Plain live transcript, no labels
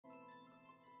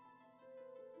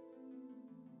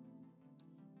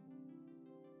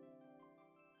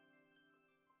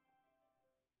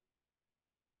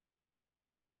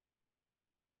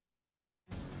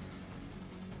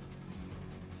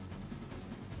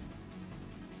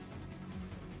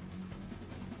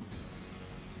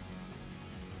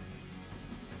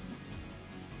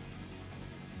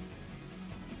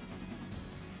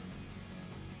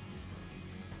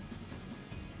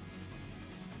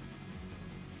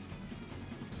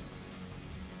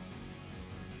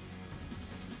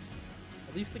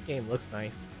At least the game looks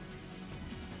nice.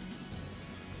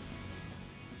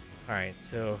 Alright,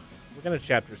 so we're going to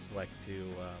chapter select to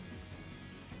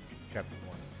chapter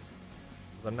 1.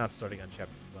 Because I'm not starting on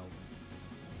chapter 12.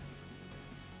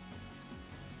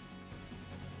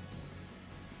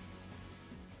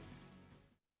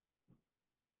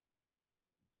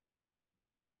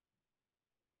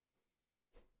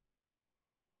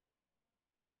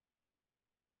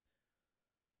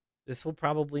 This will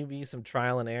probably be some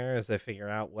trial and error as I figure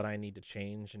out what I need to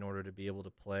change in order to be able to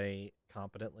play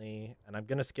competently. And I'm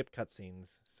going to skip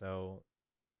cutscenes, so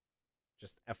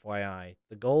just FYI.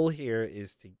 The goal here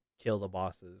is to kill the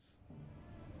bosses.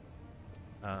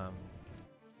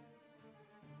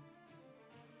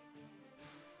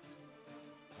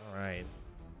 Alright.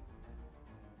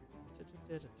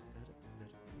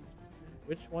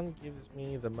 Which one gives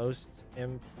me the most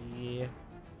MP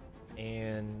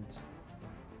and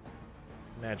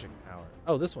magic power?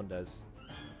 Oh, this one does.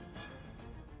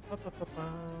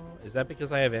 Is that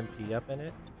because I have MP up in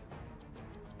it?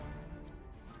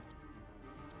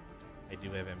 I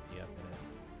do have MP up in it.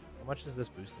 How much is this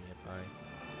boosting it by?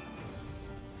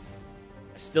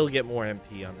 I still get more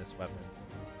MP on this weapon.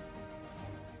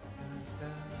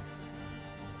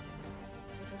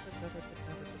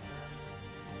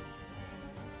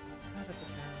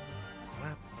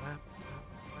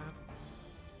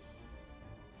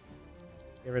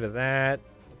 Get rid of that.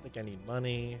 I don't think I need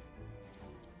money.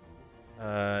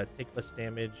 Take less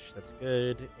damage. That's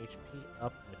good. HP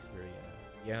up materia.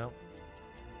 Yeah.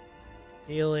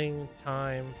 Healing,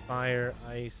 time, fire,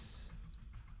 ice.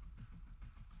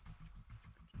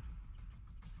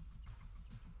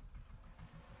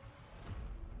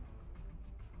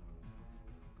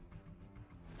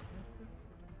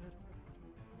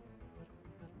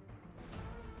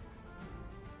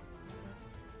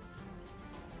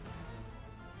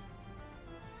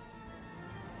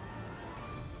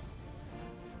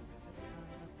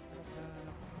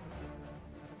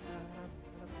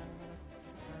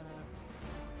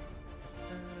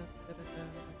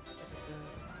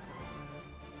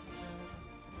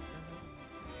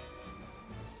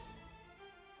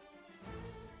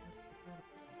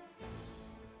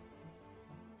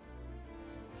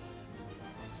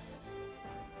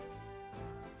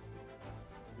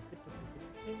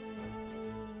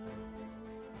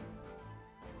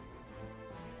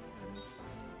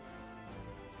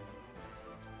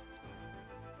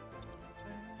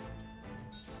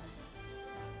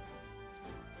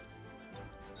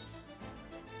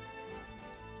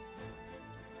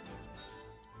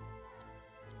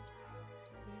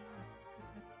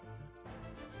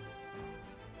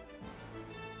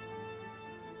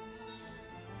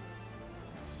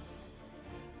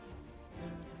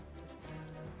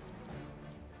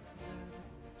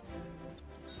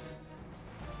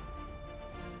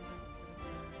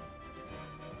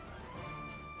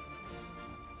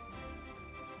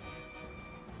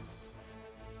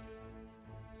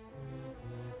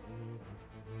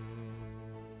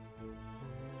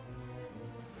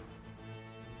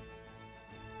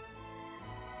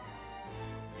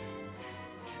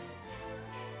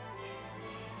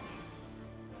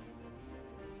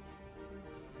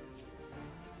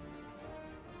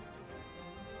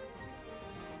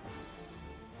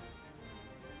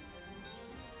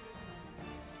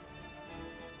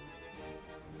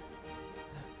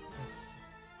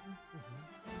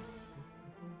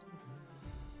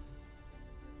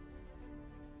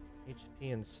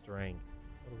 HP and strength.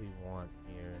 What do we want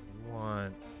here? We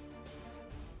want...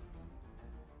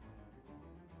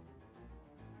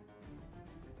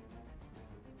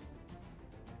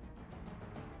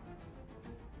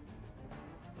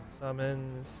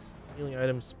 summons, healing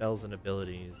items, spells, and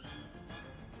abilities.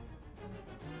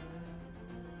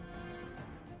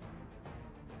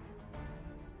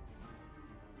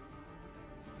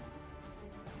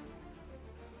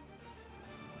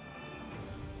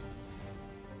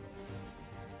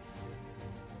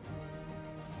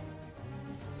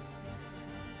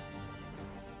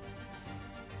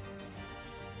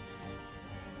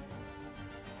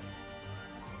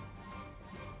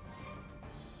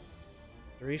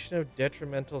 Duration of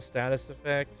detrimental status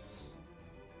effects.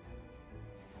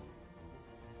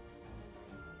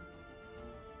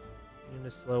 Immune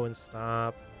to slow and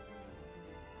stop.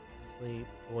 Sleep,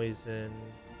 poison.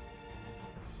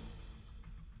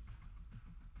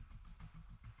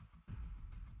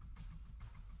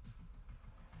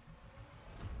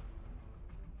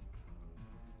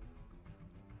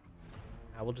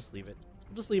 We'll just leave it.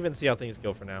 We'll just leave it and see how things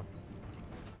go for now.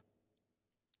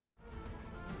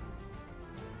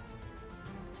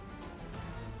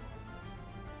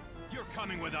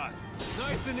 coming with us.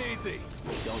 Nice and easy.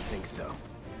 Don't think so.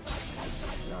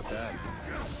 Not bad.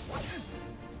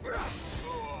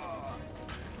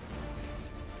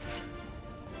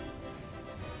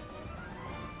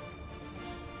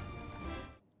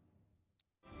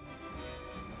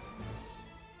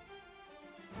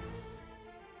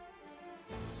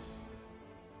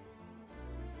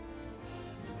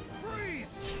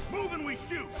 Freeze! Move and we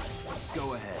shoot.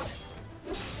 Go ahead.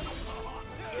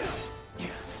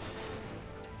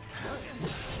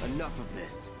 Enough of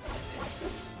this.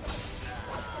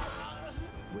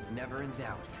 Was never in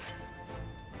doubt.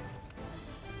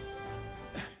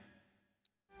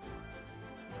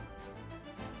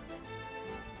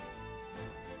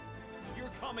 You're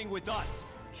coming with us.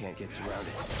 Can't get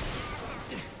surrounded.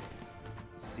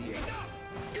 See it.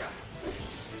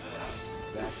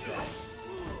 That's that.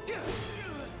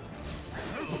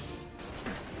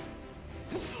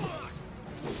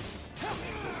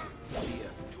 See ya.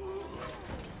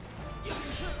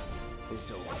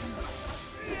 It's over.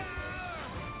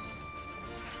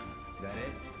 That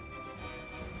it?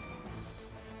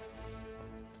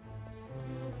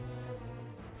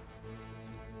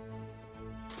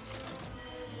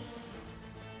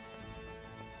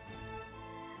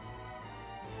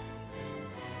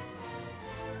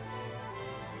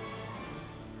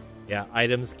 Yeah,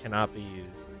 items cannot be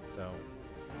used, so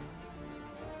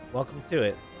welcome to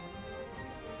it.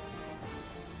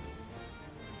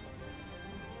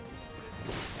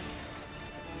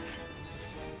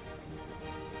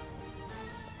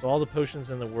 So all the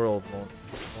potions in the world won't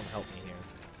help me here.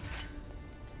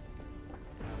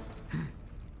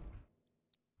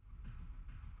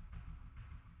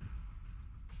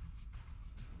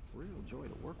 Real joy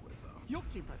to work with, though. You'll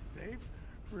keep us safe,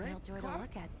 right? Real joy to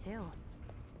look at too.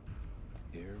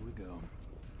 Here we go.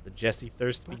 The Jesse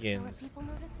thirst Let's see what begins. people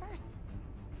notice first.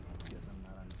 Guess I'm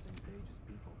not on the same page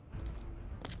as people.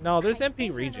 No, there's I'd say MP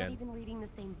we're regen, not even reading the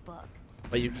same book.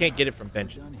 but you can't get it from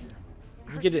benches. Done here.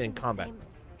 You can get it in Reading the combat. same-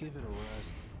 Give it a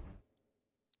rest.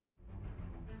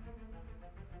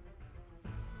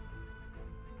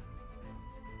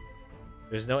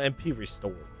 There's no MP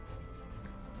restore.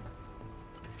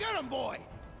 Get him, boy!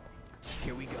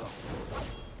 Here we go.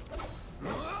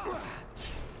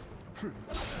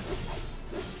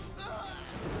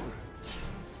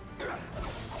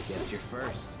 Guess you're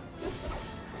first.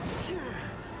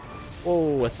 Whoa,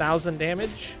 1,000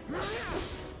 damage?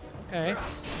 Okay.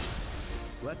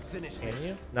 Let's finish Can this.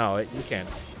 you? No, you can't.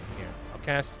 Here, I'll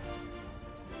cast.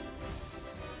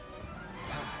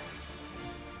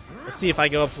 Let's see if I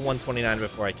go up to 129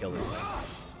 before I kill this thing.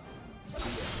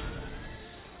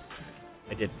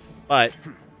 I did, but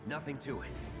Nothing to it.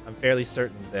 I'm fairly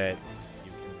certain that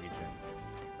you can regen.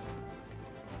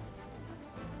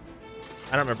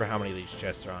 I don't remember how many of these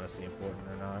chests are honestly important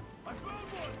or not.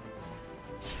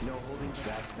 No holding.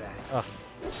 That's that. Ugh,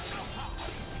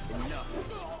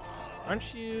 Enough.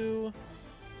 aren't you?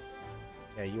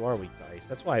 Yeah, you are weak to ice.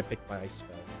 That's why I picked my ice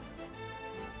spell.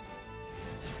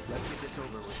 Let's get this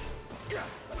over with.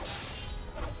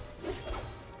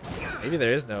 Maybe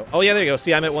there is no. Oh yeah, there you go.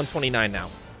 See, I'm at 129 now.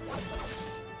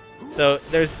 So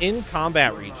there's in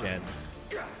combat regen.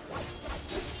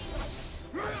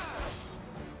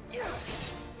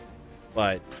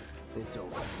 But It's over.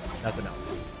 nothing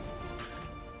else.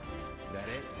 That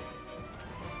it?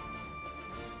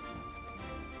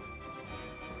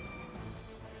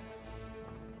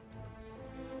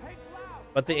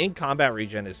 But the in combat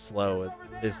regen is slow,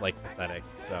 is like pathetic.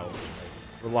 So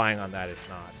like, relying on that is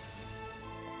not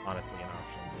honestly an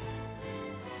option.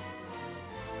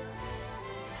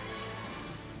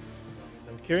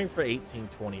 I'm queuing for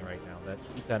 1820 right now. That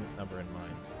keep that number in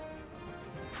mind.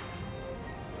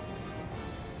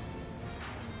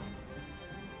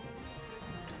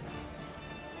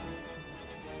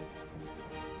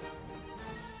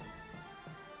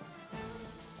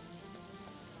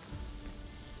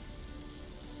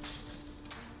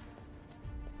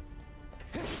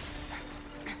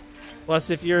 Plus,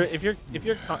 if you're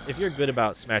good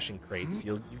about smashing crates,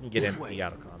 you can get MP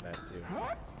out of combat too.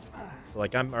 So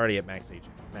like I'm already at max MP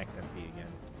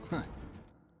again.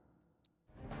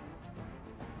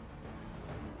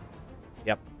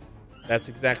 Yep, that's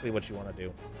exactly what you want to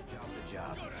do. Job's a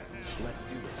job. Let's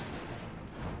do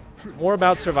this. More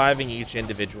about surviving each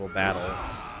individual battle.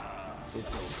 It's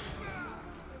over.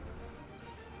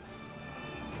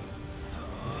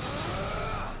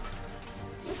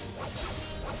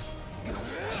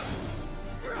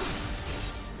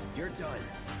 You're done.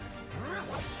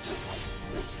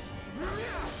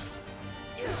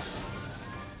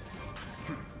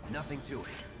 Nothing to it.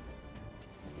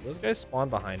 Those guys spawn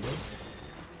behind me.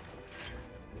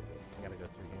 Yeah.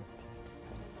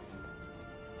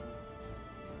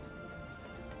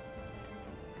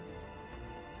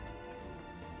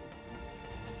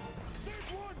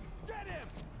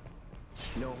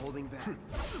 holding back.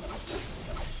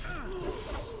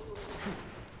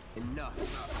 Enough.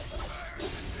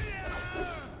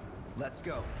 Let's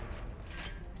go.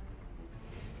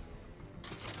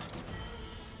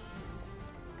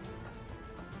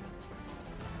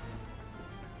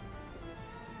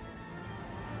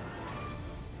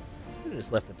 You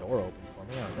just left the door open for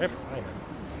me. Oh, right behind him.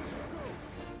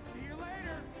 See you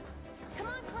later. Come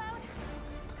on, Cloud.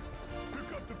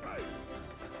 Pick up the pace.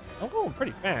 I'm going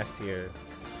pretty fast here.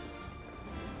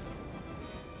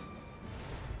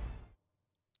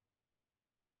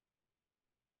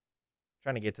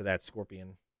 Trying to get to that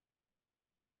scorpion.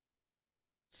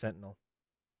 Sentinel.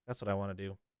 That's what I want to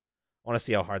do. I want to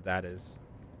see how hard that is.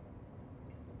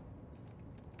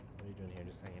 What are you doing here?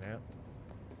 Just hanging out?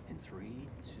 In 3,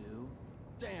 2.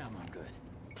 Damn, I'm good.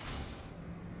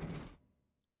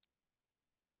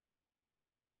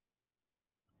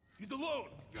 He's alone.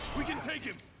 We can take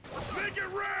him. Make it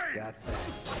rain. That's that.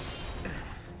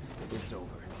 It's over.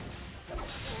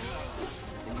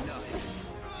 Enough.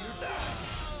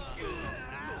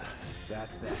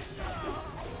 That's that.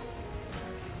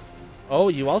 Oh,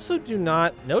 you also do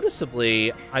not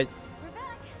noticeably. We're back.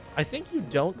 I think you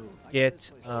don't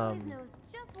get. Always knows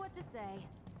just what to say.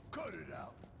 Cut it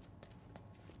out.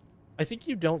 I think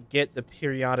you don't get the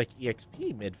periodic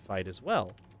EXP mid fight as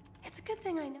well. It's a good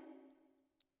thing I know.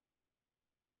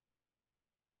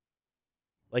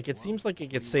 Like it seems like it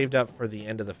gets saved up for the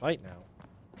end of the fight now.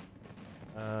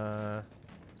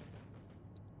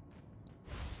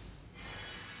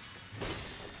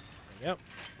 Yep.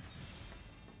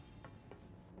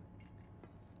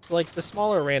 So, like, the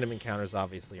smaller random encounters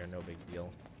obviously are no big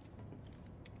deal.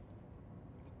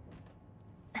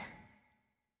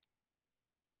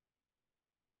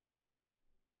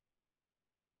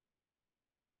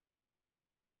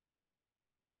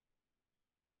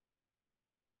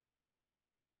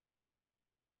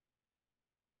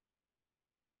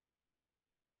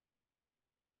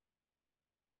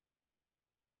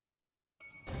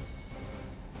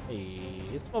 Hey,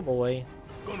 it's my boy.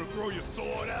 Gonna throw your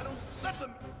sword at him? Let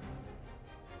them.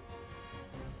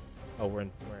 Oh, we're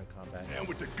in combat. And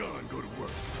with the gun, go to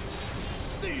work.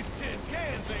 These tin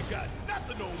cans ain't got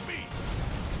nothing on me.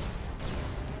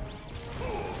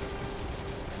 Ooh.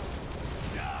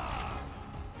 Yeah.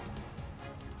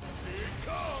 Here it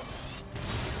comes.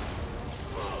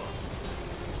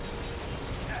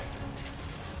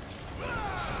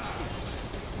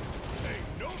 Ain't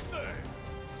no thing.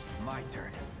 My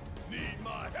turn. Need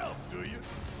my help, do you?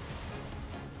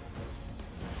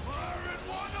 Firing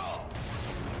one off.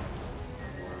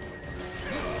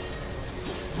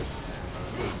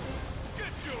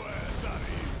 Get your ass out of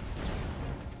here.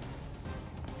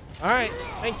 All right,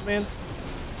 thanks, man.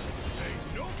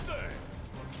 Ain't no thing.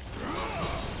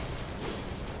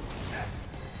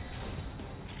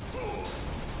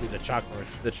 Dude,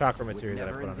 the chakra material that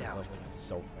I never put in on is doubt. leveling up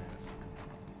so fast.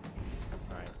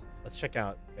 All right, let's check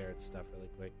out Barrett's stuff really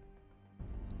quick.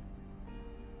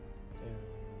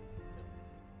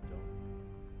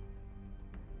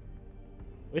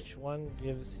 Which one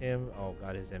gives him? Oh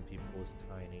god, his MP pool is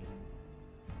tiny.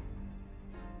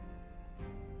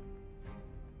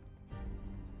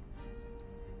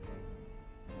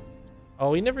 Oh,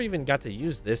 we never even got to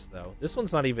use this though. This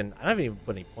one's not even. I haven't even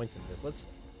put any points in this. Let's.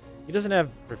 He doesn't have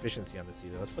proficiency on this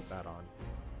either. Let's put that on.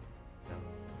 No,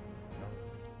 no.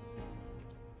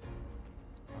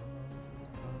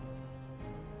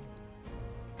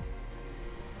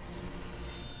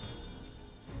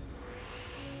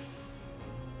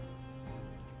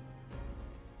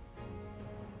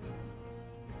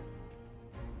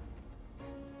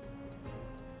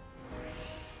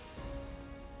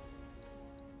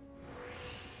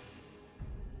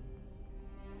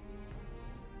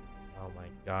 Oh my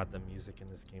god, the music in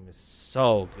this game is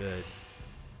so good.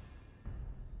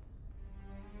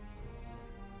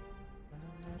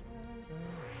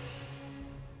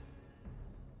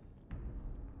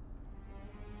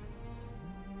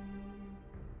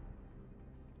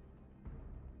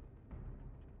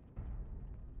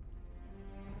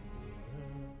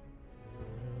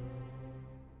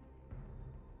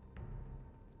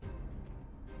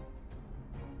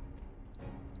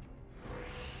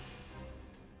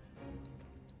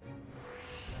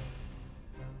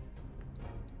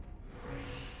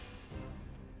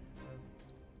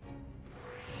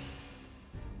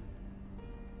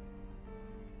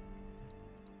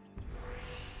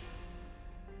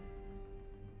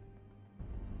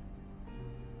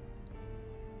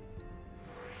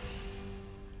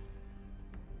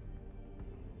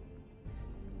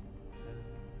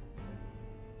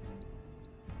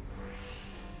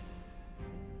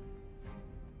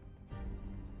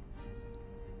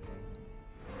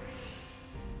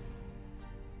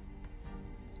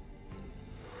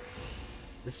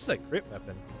 This is a crit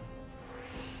weapon.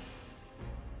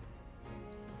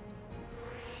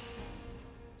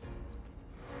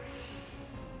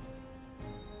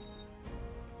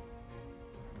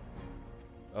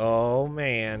 Oh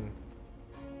man.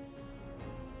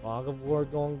 Fog of War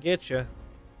gonna get you.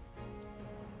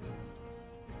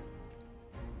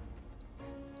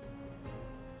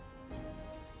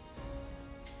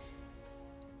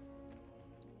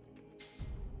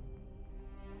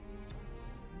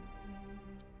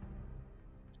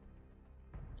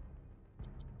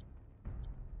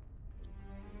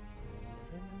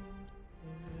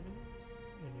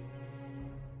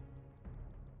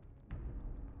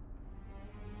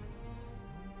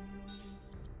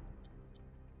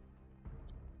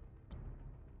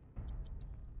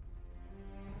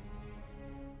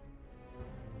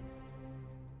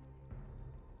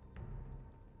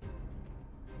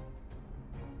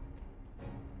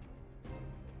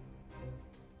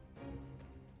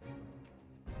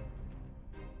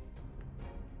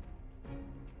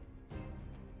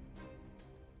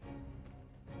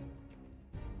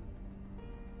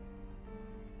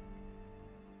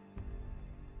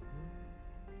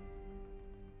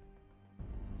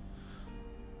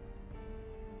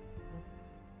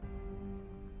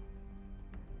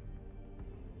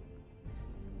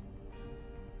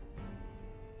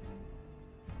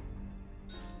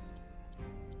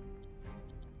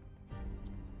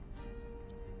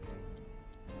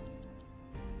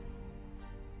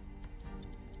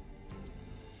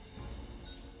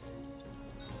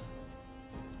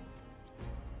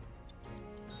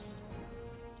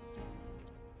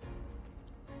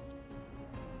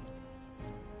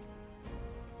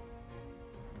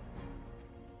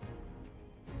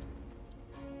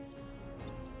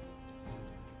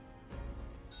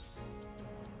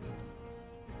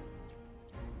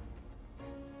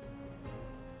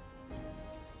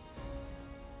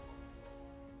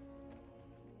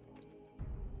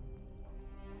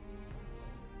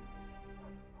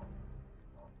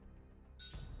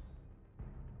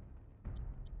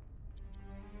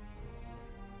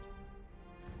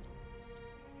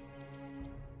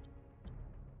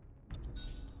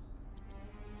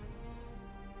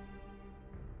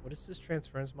 What does this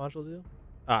transference module do?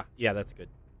 Ah, yeah, that's good.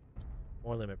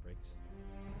 More limit breaks.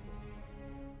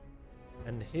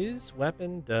 And his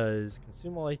weapon does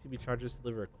consume all ATB charges,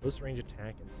 deliver a close range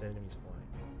attack, and send enemies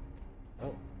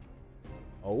flying.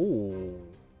 Oh. Oh.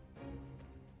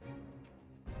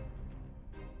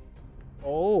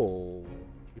 Oh.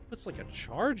 He puts like a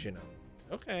charge in him.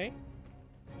 Okay.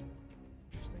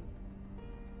 Interesting.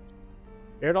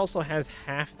 Barret also has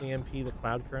half the MP the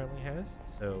Cloud currently has,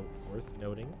 so worth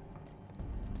noting.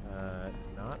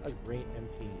 Not a great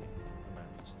MP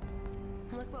amount.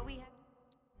 Look what we have.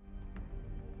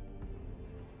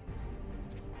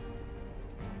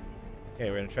 Okay,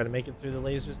 we're gonna try to make it through the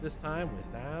lasers this time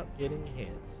without getting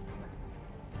hit.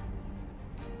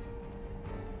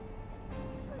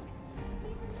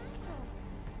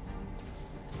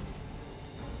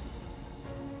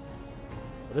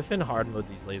 What if in hard mode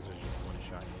these lasers just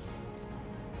one-shot you?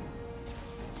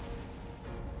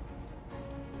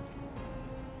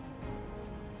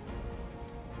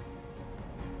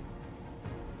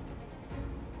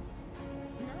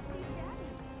 Not too shabby.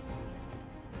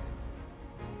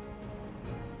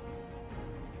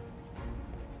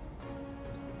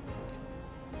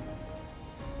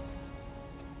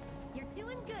 You're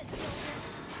doing good, soldier.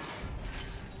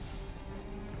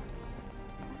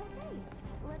 Okay,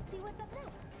 let's see what's up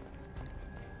next.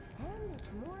 And it's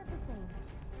more of the same.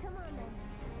 Come on then.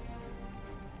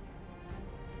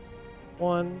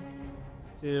 1,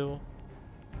 2,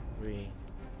 3.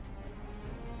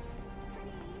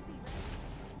 Pretty easy,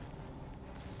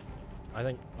 right? I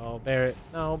think. Oh, Barret.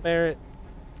 No, Barret.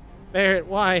 Barret,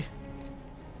 why?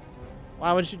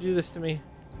 Why would you do this to me?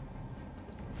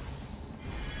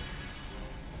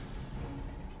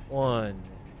 1,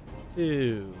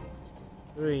 2,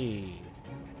 3,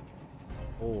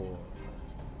 4.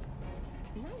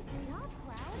 Nice job,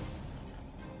 Cloud.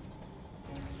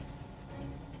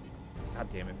 God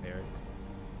damn it, Barret.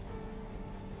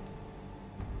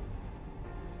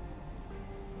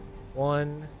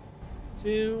 1,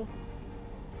 2,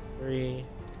 3,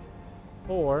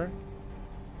 4,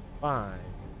 5,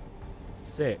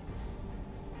 6,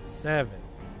 7.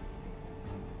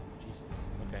 Jesus.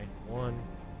 Okay. 1,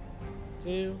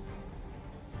 2,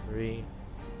 3,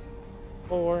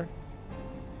 4,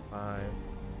 5,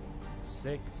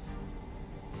 6,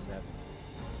 7.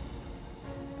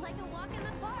 Like a walk in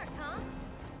the park, huh?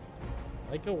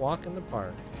 Like a walk in the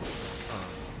park.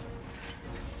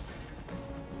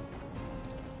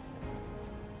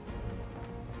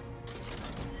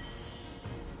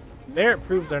 Barrett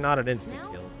proved they're not an instant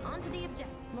Now, kill. But... on to the objective.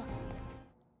 Look,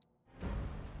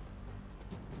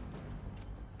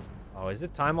 Oh, is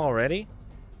it time already?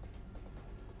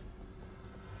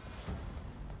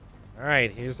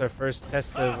 Alright, here's our first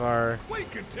test of our... We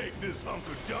can take this hunk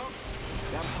of junk.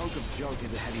 That hunk of junk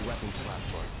is a heavy weapons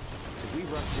platform. If we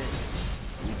rush in,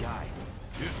 we die.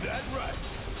 Is that right?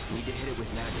 We need to hit it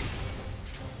with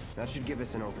magic. That should give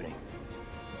us an opening.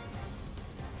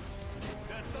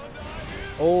 That thunder I hear?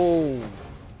 Oh!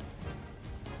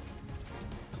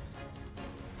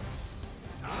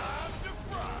 Time to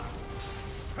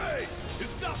fry. Hey,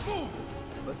 stop moving.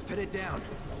 Let's pin it down.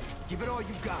 Give it all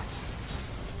you've got.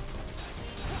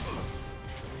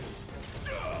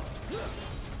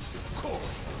 Of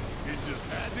course. It just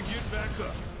had to get back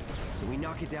up. So we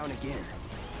knock it down again.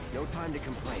 No time to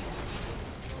complain.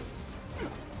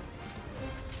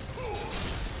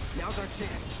 Now's our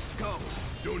chance. Go.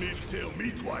 Don't need to tell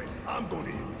me twice. I'm gonna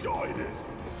enjoy this.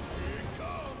 Here it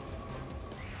comes.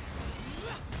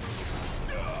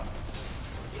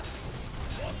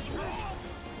 What's wrong?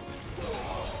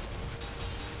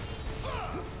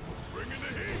 Bring in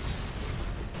the heat.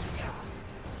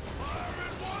 Fire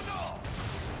it one off.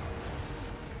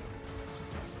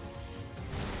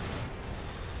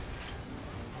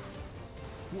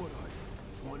 What are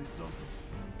you, 20-something?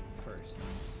 First.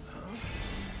 Huh?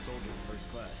 Soldier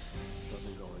first class.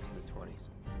 Doesn't go into the 20s.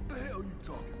 The hell you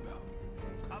talking about?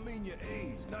 I mean your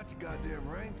age, not your goddamn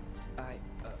rank.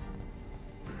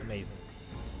 Amazing.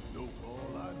 No, for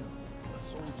all I know, a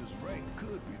soldier's rank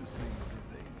could be the same as his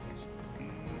age.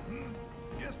 Mm-hmm.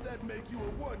 Guess that make you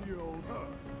a 1-year-old, huh?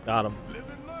 Got him. Live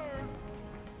and learn.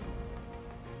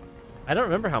 I don't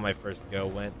remember how my first go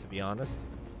went, to be honest.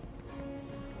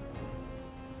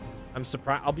 I'm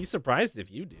surprised. I'll be surprised if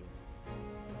you do.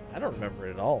 I don't remember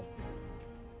it at all.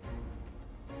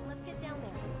 let's get down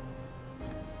there.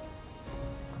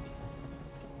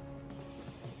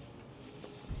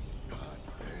 God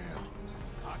damn.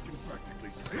 I can practically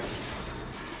taste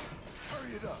it.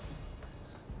 Hurry it up.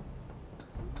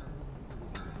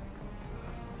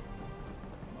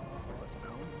 My heart's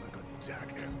pounding like a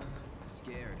jackhammer.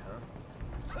 Scared,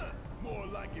 huh? More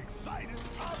like excited.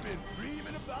 I've been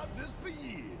dreaming about this for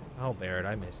years. Oh, Barrett,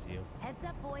 I missed you. Heads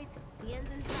up, boys. The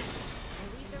end's in sight.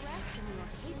 And leave the rest in your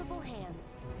capable hands.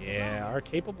 Yeah, our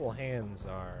capable hands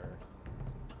are...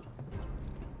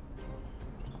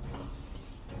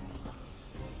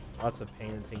 Lots of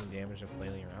pain and taking damage and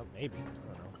flailing around. Maybe.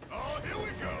 I don't know. Oh, here we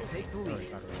go. Take the No, lead.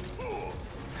 it's not really.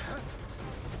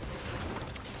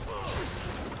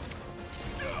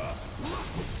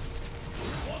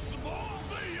 Want some more?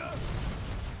 See ya.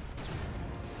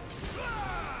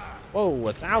 Whoa,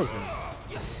 1,000.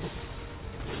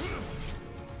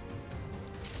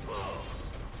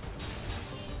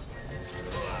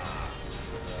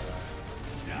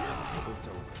 It's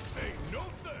over. Ain't no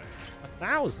thing.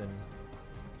 1,000.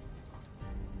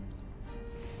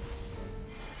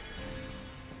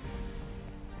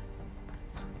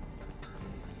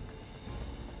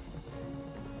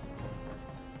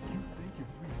 You think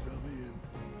if we fell in,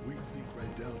 we'd sink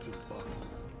right down to the bottom?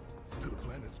 To the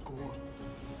planet's core?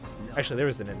 No. Actually, there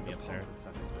was an enemy The up pump there. would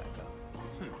suck us back up.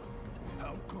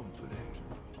 How confident?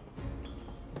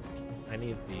 I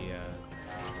need the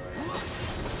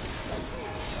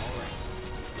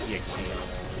EXP.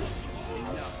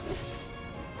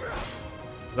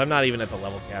 Because I'm not even at the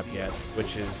level cap yet,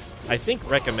 which is, I think,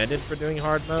 recommended for doing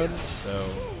hard mode, so...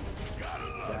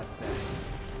 That's that.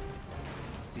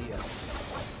 See ya.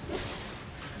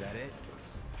 Is that it?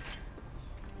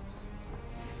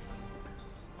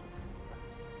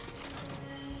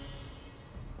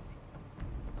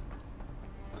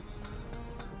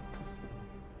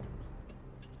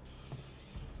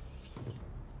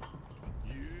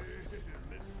 Yeah,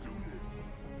 let's do this.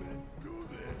 Let's do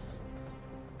this.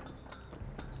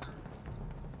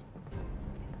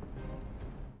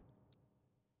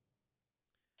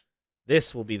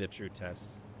 This will be the true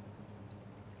test.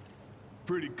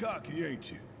 Pretty cocky, ain't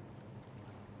you?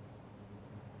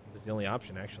 It's the only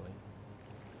option, actually.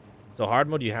 So hard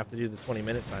mode, you have to do the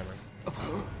 20-minute timer.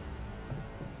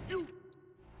 You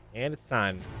And it's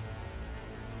time.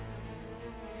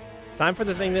 It's time for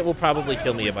the thing that will probably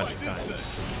kill me a bunch of times.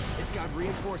 It's got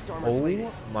reinforced armor Oh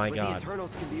plating, my but God. the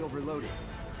internals can be overloaded.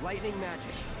 Lightning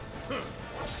magic.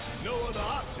 no other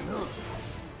option, huh?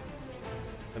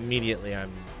 Immediately,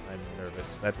 I'm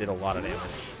nervous. That did a lot of damage.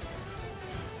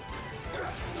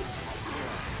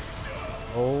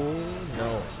 Oh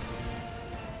no.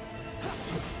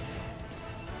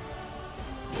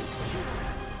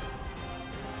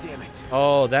 Damn it.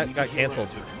 Oh, that got canceled.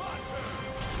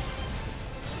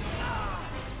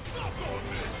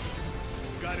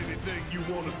 Got anything you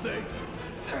want to say?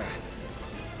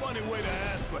 Funny way to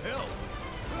ask for help.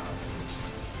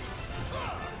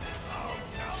 I'm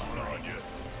counting on you.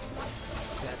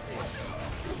 That's it.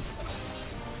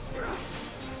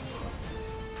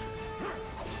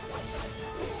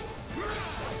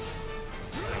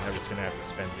 I'm just gonna have to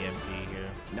spend the MP here.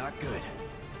 Not good.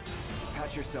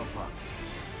 Patch yourself up.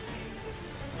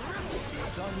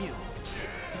 It's on you.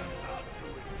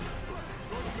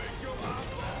 Gonna make your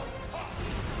eyeballs pop.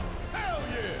 Hell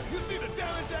yeah! You see the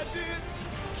damage I did?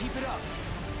 Keep it up.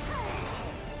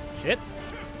 Shit.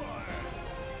 Hit my ass.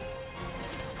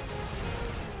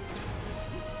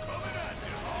 Coming at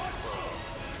you, hard.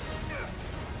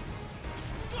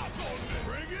 Suck on me.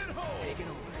 Bring it home. Take it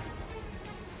over.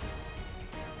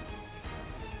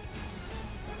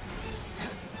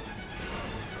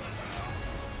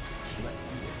 Let's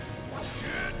do this.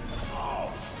 Get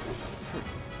off.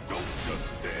 Don't just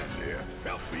stand there.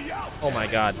 Help me out. Oh my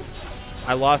god.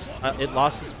 I lost. It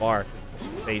lost its bar because its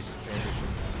phase transition.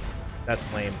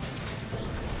 That's lame.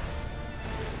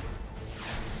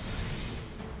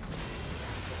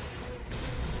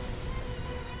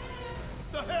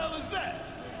 The hell is that?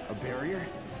 A barrier?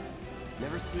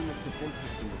 Never seen this defense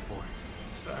system before.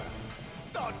 Sir,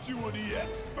 thought you were the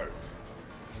expert.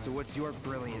 So what's your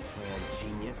brilliant plan,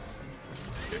 genius?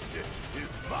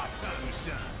 It's my time to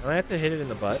shine. Do I have to hit it in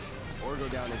the butt? Or go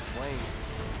down in flames?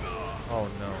 Oh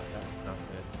no, that was not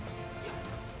good.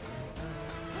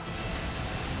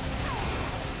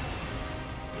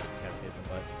 Can't hit the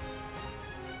butt.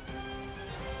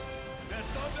 That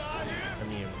thunder I hear? I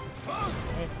mean, Huh?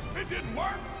 okay, It didn't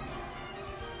work.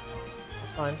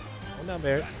 it's fine. Hold down,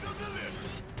 Barrett. That's the limit.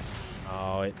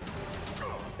 Oh, it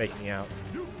faked me out.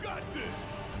 You got this.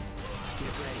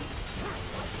 Get ready.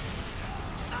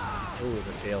 Ooh,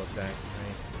 the tail attack.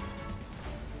 Nice.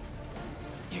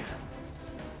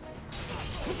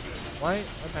 Why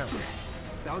bounce?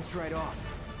 Bounced right off.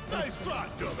 Nice try,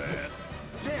 dumbass.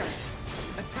 There!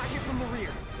 Attack it from the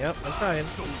rear. Yep, I'm trying.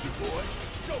 Soldier boy,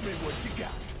 show me what you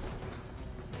got.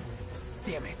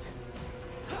 Damn it.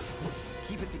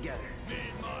 Keep it together.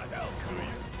 Need my help, do you?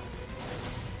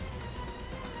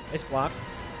 Nice block.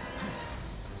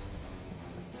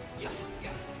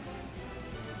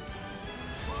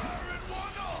 Fire it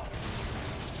one off.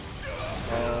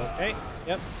 Okay.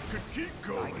 Yep. Could keep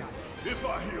going I got if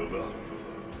I healed up.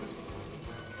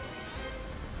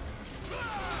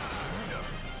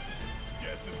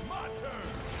 Guess it's my turn.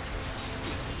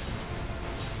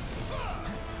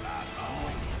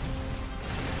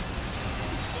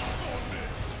 Fuck on me.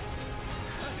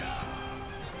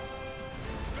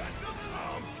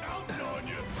 I'm counting on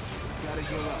you. Gotta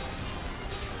heal up.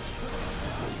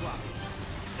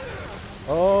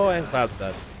 Oh, and Cloud's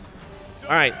dead. All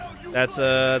right, that's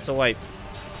a wipe.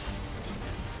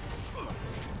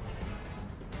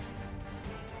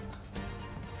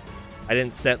 I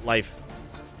didn't set life.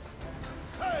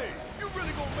 Hey, you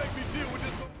really gonna make me deal with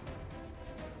this?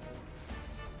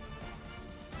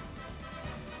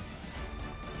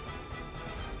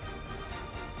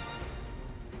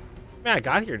 Man, I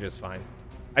got here just fine.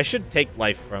 I should take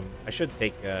life from. I should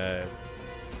take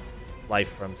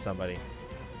life from somebody.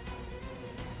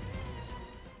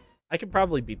 I could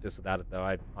probably beat this without it, though.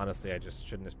 I just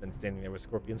shouldn't have been standing there with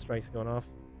Scorpion Strikes going off.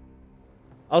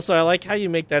 Also, I like how you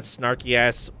make that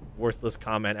snarky-ass, worthless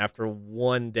comment after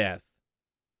one death.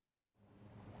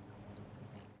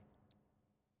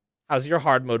 How's your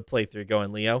hard mode playthrough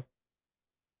going, Leo?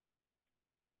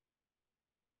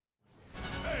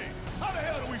 Hey, how the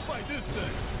hell do we fight this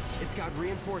thing? It's got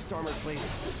reinforced armor plating,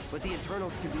 but the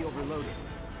internals can be overloaded.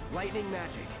 Lightning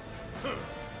magic.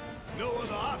 No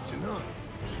other option, huh?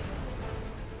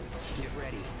 Get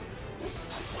ready.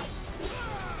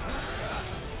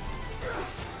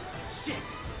 Shit!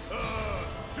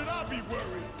 Should I be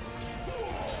worried?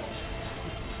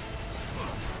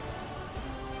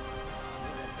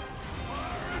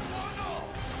 Fire it one off.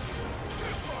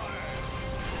 Hit my ass.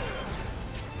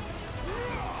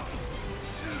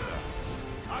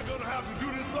 I gonna have to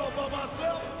do this all by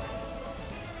myself?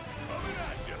 Coming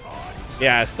at you hard.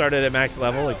 Yeah, I started at max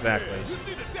level, exactly. You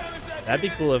see the damage that That'd be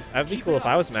did? cool if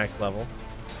I was max level.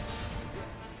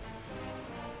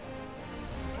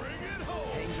 Bring it home.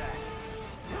 Hang back.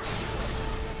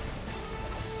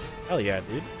 Hell yeah,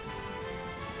 dude.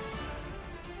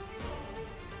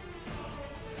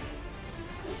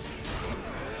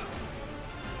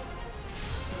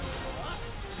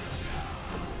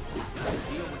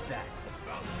 Deal with that.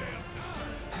 About damn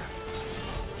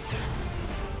time.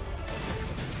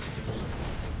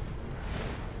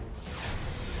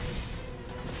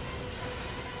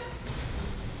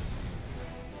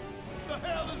 The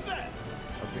hell is that?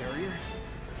 A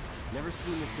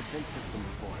seen this defense system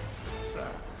before. Sir,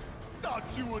 thought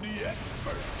you were the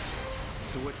expert.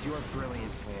 So what's your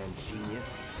brilliant plan,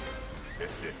 genius?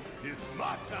 It's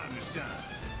my time to shine.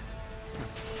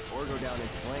 Or go down in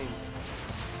flames.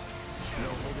 No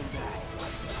holding back.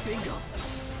 Bingo!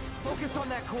 Focus on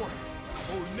that core.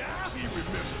 Oh, now he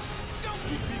remembers. Don't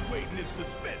keep me waiting in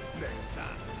suspense next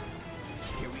time.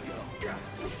 Here we go.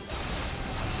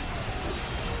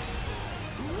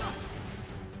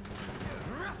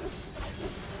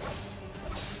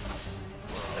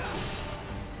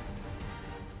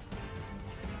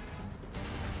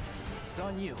 It's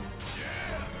on you.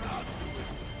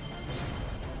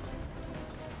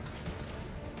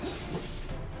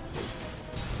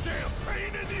 Damn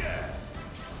pain in the ass.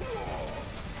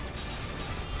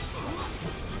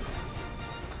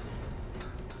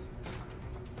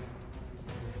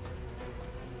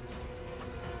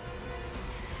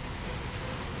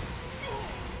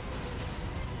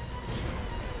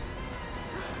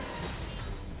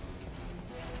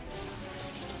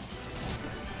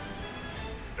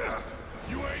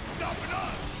 You ain't stopping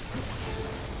us!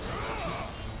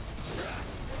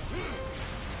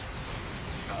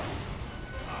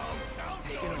 I'm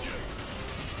Take it on over. you!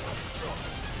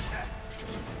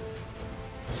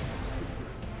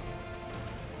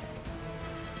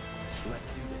 Let's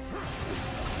do this.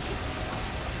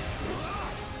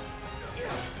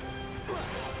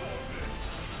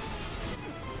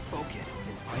 Focus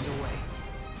and find a way.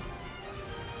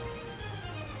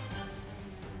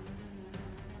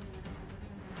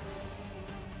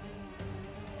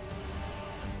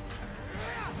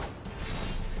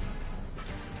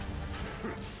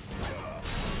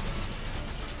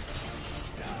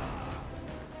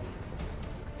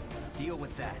 Deal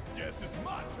with that. Guess it's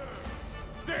my turn.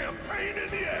 Damn pain in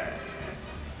the ass!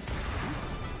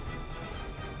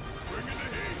 Bring in the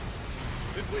heat.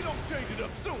 If we don't change it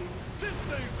up soon, this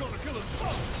thing's gonna kill us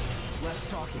both.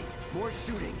 Less talking, more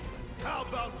shooting. How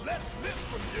about less miss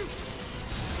from you?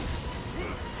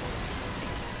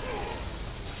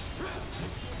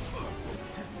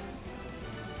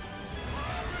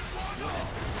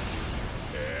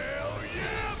 Hell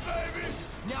yeah, baby!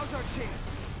 Now's our chance.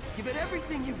 Give it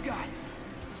everything you've got.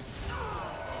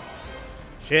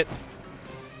 Shit.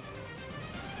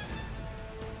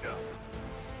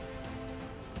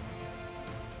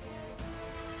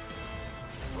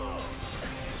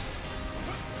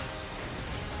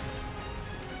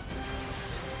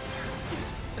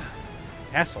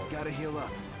 Asshole. Gotta heal up.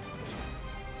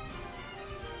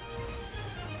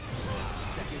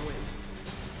 Second wind.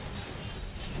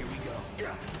 Here we go.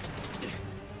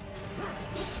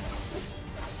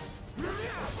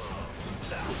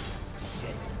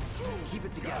 Shit. Keep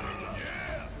it together.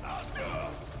 Yeah, I'll do it.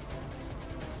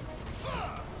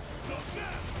 So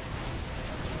now,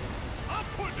 I'm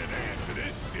putting an end to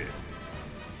this shit.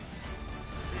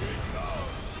 Here it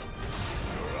goes.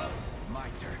 You're up. My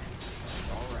turn.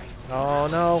 All right. Oh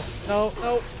no. No,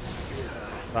 no.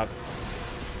 Fuck.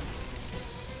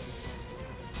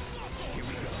 Here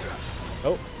we go.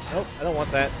 Oh, nope, I don't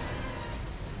want that.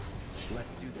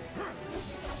 Let's do this.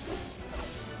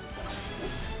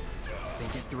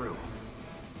 Think it through.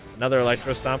 Another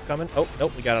electro stomp coming. Oh,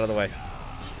 nope, we got out of the way.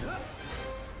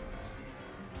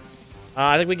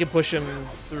 I think we can push him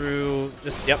through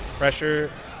just, yep, pressure.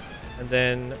 And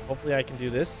then hopefully I can do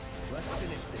this. Let's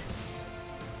finish this.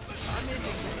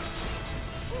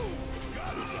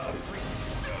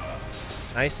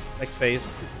 Nice. Next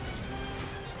phase.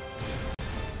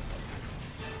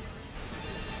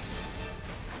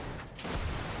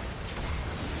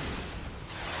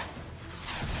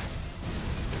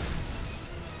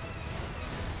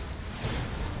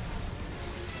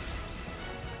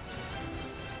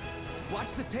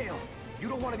 Watch the tail. You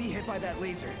don't want to be hit by that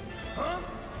laser. Huh?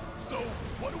 So,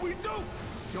 what do we do?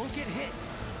 Don't get hit.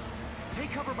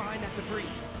 Take cover behind that debris.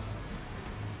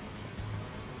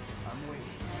 I'm waiting.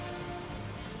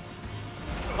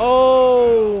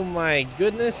 Oh my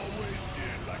goodness.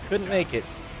 Couldn't make it.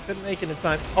 Couldn't make it in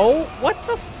time. Oh, what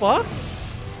the fuck?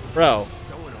 Bro.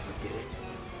 Someone overdid it.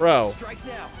 Bro. Strike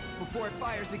now, before it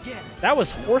fires again. That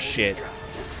was horseshit.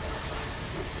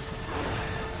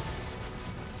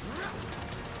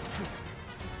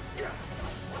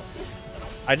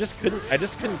 I just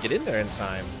couldn't get in there in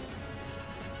time.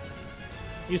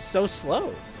 He was so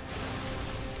slow.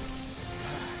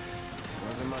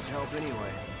 Wasn't much help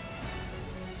anyway.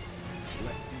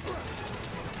 Let's do that.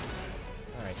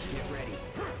 Alright. Get ready.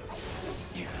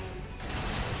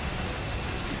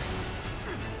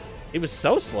 He was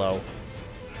so slow.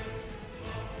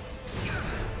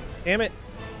 Damn it.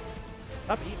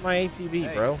 Stop eating my ATV,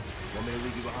 Hey, bro. Want me to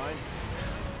leave you behind?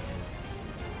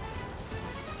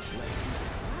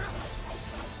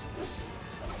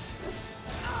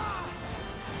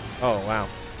 Oh, wow.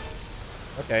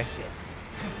 Okay.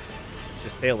 It's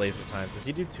just tail laser time. Does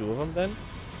he do 2 of them then?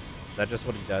 Is that just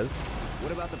what he does?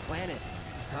 What about the planet?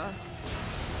 Huh?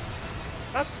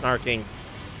 Stop snarking,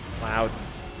 Cloud.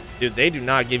 Dude, they do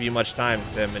not give you much time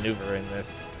to maneuver in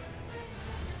this.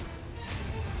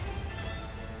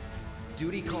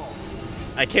 Duty calls.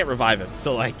 I can't revive him,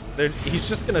 so like, he's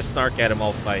just gonna snark at him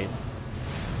all fight.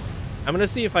 I'm gonna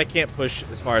see if I can't push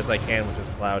as far as I can with this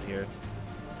Cloud here.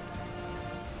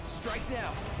 Strike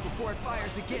now, before it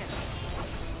fires again.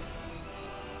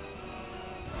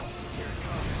 Here it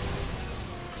comes.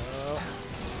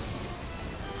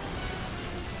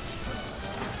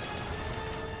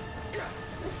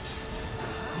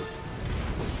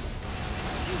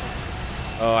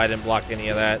 Oh, I didn't block any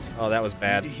of that. Oh, that was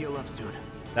bad. Need to heal up soon.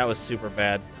 That was super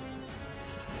bad.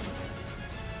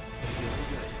 Feeling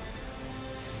good.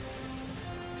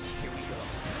 Here we go.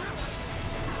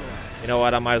 You know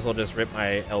what? I might as well just rip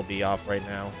my LB off right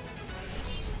now.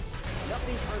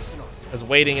 Nothing personal. Because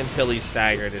waiting until he's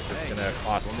staggered is just gonna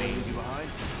cost Won't me. leave you behind.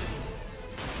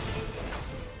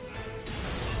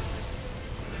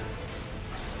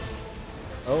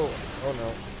 Oh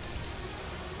no.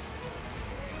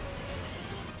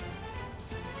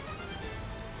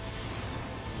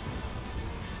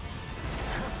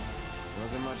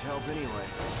 Wasn't much help anyway.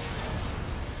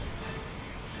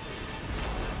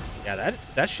 Yeah,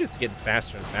 that shit's getting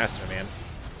faster and faster, man.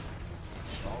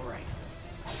 All right.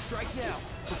 Strike now,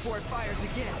 before it fires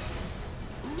again.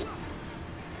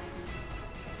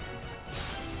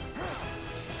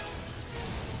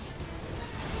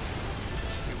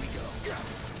 Here we go.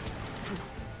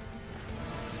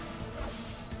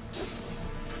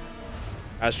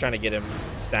 I was trying to get him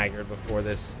staggered before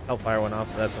this Hellfire went off,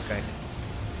 but that's okay.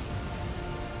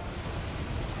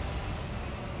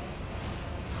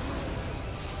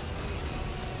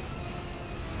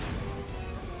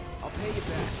 I'll pay you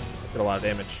back. Did a lot of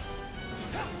damage.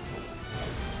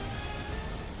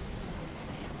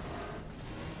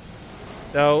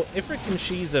 So, Ifrit can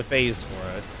she's a phase for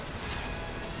us.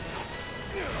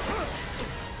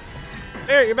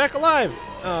 Barrett, you're back alive!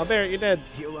 Oh, Barrett, you're dead.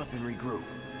 Heal up and regroup.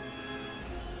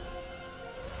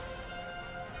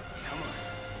 Come on.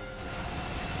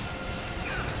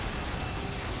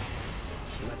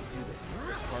 Let's do this.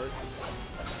 This part.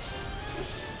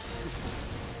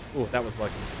 Ooh, that was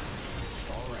lucky.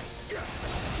 All right.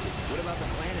 What about the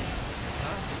planet?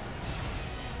 Huh?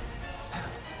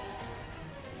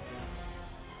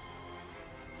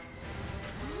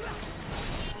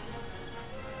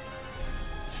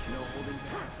 No holding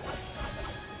back.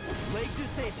 Leg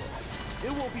disabled.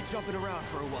 It won't be jumping around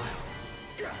for a while.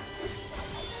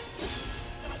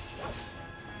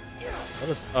 What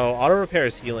is, oh, auto repair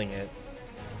is healing it.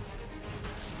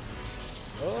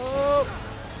 Oh!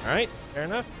 Alright, fair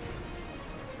enough.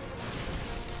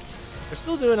 We're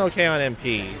still doing okay on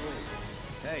MP.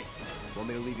 Hey, want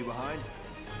me to leave you behind?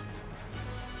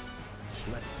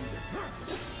 Let's do this.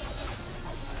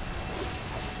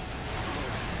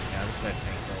 Yeah, I'm just gonna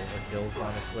tank the overkills,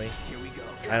 honestly. Here we go.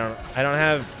 I don't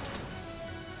have.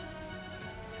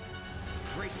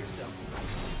 Brace yourself.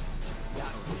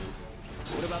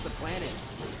 What about the planet?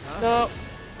 Huh? No.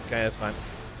 Okay, that's fine.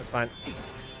 That's fine.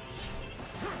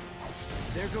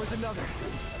 There goes another.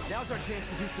 Now's our chance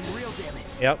to do some real damage.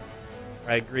 Yep.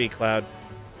 I agree, Cloud.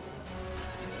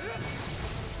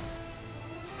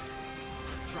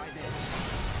 Try this.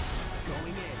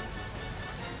 Going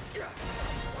in.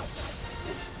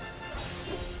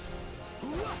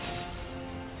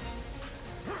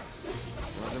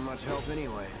 Wasn't much help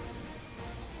anyway.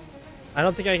 I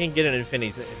don't think I can get an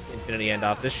infinity end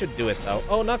off. This should do it though.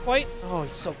 Oh, not quite. Oh,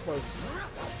 he's so close.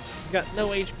 He's got no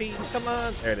HP. Come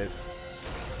on. There it is.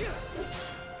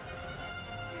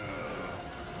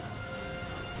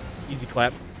 Easy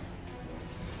clap.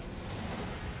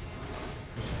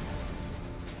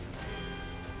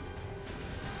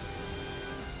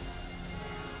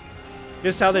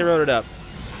 Just how they wrote it up.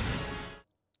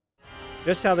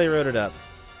 Just how they wrote it up.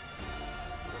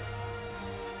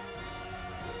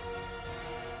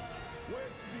 We're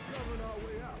becoming our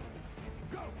way out.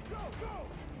 Go, go, go!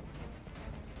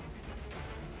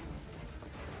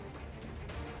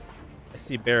 I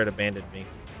see Barrett abandoned me.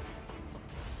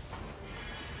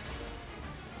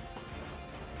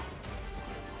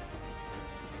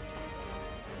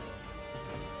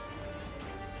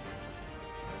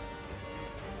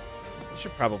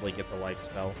 Should probably get the life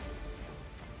spell.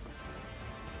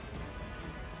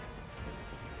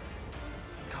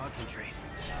 Concentrate.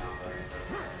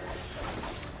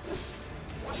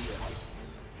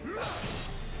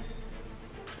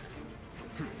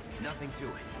 Nothing to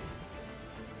it.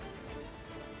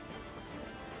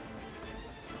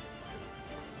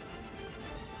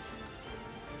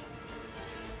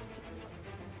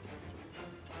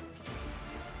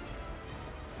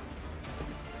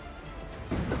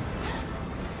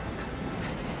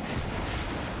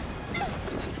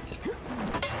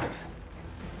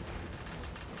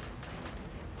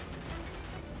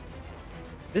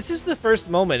 This is the first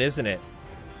moment, isn't it?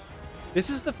 This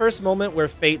is the first moment where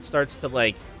fate starts to,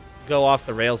 like, go off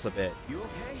the rails a bit. You okay?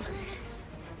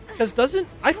 Because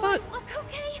I thought... Look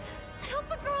okay? Help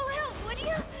a girl out, would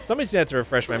you? Somebody's gonna have to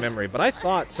refresh my memory, but I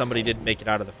thought somebody didn't make it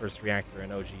out of the first reactor in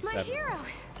My OG7. hero.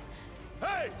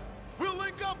 Hey, we'll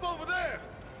link up over there.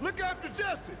 Look after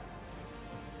Jesse.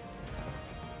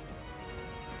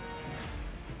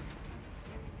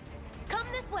 Come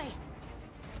this way.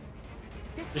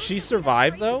 Does she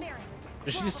survive, though?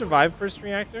 Does she survive first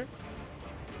reactor?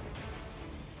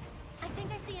 I think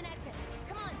I see an exit.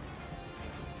 Come on.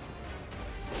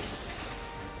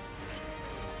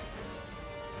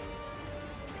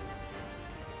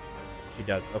 She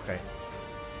does, okay.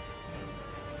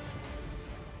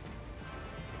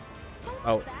 Don't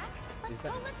Oh, look back. Let's is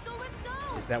that- go, let's go, let's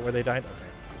go. Is that where they died? Okay.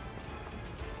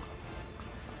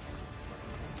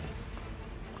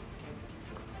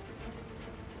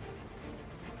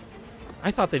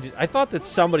 I thought that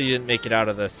somebody didn't make it out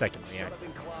of the second Shut reactor. up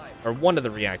and climb. Or one of the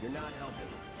You're reactors. not helping.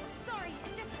 Sorry,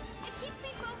 it keeps me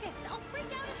focused. I'll freak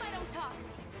out if I don't talk.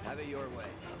 Have it your way.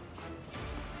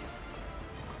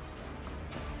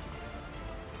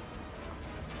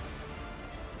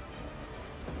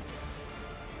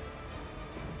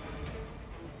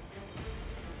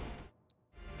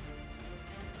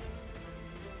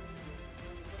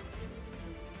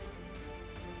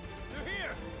 They're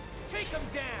here. Take them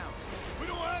down. We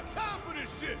don't have time for this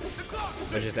shit. It's off.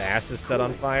 There's just asses set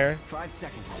on fire. 5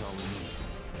 seconds is all we need.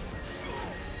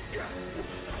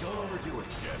 Don't overdo it.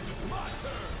 Yes, it's my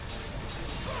turn.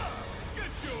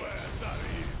 Get your ass out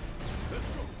of here. Let's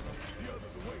go. The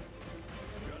others are waiting.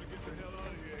 We gotta get the hell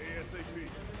out of here ASAP.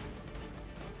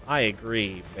 I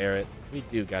agree, Barrett. We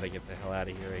do gotta get the hell out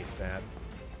of here ASAP.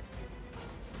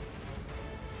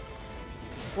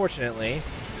 Fortunately,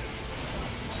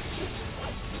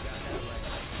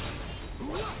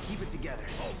 Keep it together.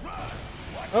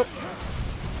 oh.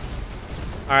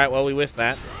 Alright, well, we whiffed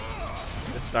that.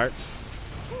 Good start.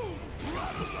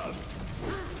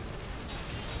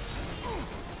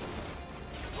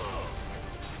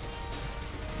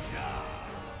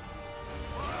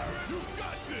 You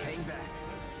got this. Hang back.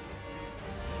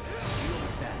 Deal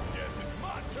with that. Yes, it's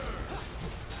my turn.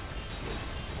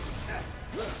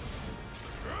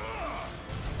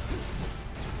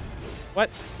 What?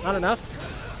 Not enough?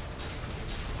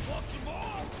 Want some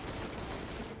more?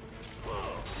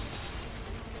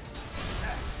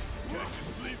 Catch you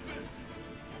sleeping?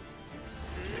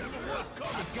 You know what's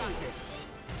coming. I've got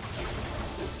this.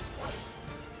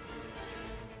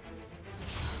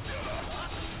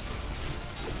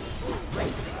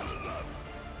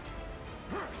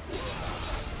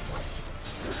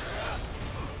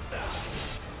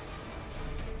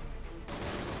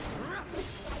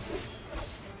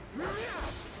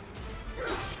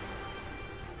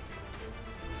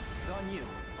 It's on you.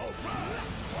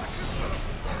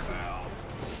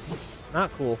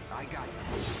 Not cool. I got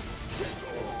this.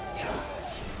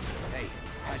 Hey,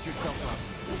 patch yourself up.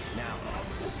 Now.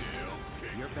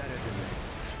 You're better than this.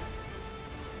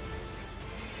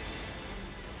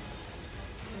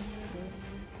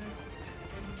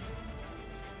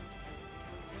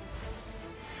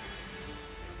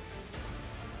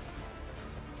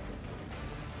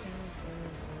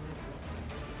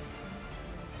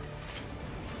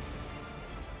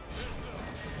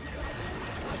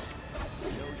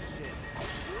 No shit.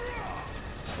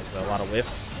 There's a lot of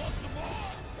whiffs.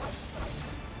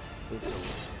 It's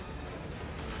over.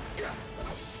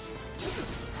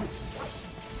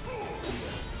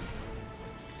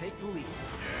 Take the lead.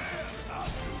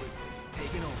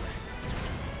 Taking over.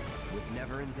 Was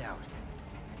never in doubt.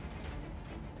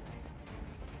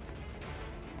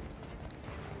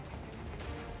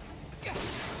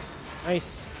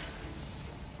 Nice.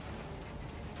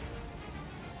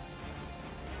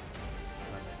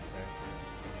 Not necessary.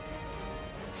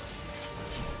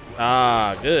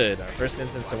 Ah, good. Our first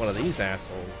instance of one of these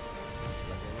assholes.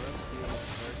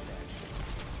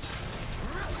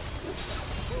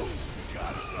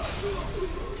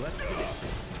 Let's get it.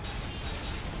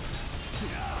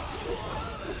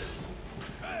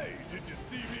 Hey, did you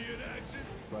see me in action?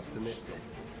 Must have missed it.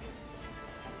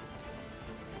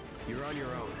 You're on your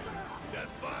own.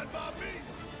 That's fine by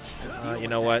me. You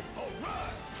know what? All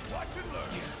right, watch and learn.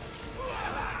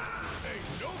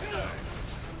 Ain't no thing.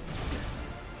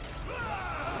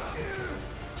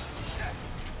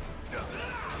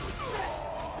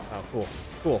 Oh, cool.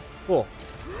 Cool. Cool.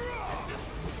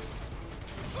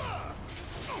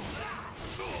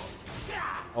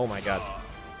 Oh my god.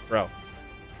 Bro.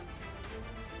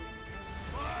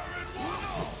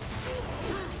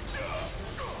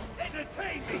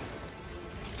 Entertain me.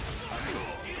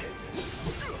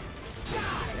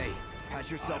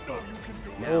 yourself I know up. you can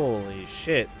do it. Now. Holy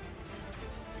shit.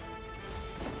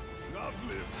 I've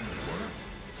lived through worse.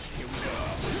 Here we go.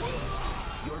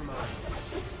 You're mine.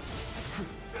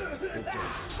 Good turn.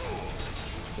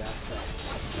 That's that.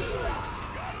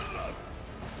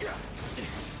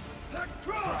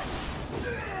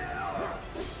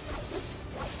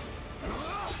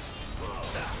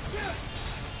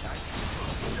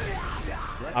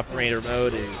 Operator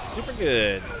mode is super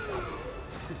good.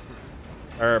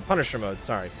 Or Punisher mode,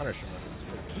 sorry. Punisher mode is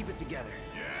super good. Keep it together.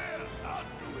 Yeah, I'll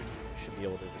do it. Should be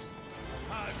able to just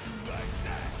How'd you like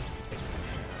that?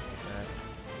 that,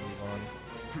 move on.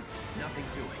 Nothing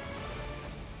to it.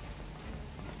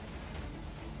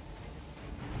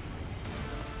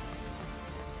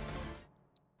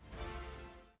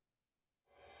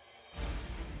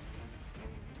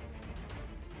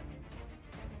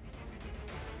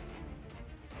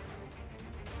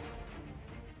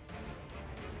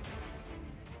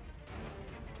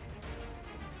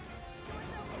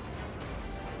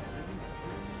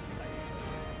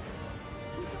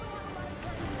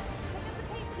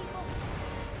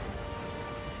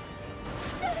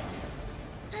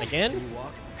 Again? Can you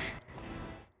walk?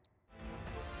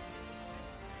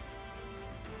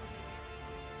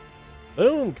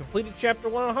 Boom! Completed chapter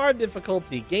 1 on hard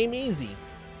difficulty. Game easy.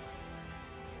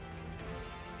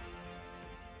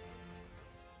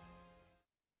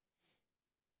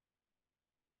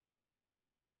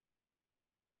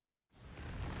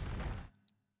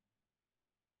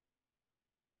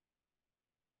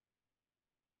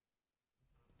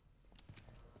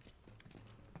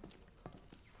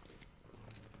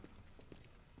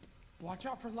 Watch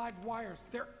out for live wires.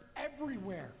 They're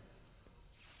everywhere.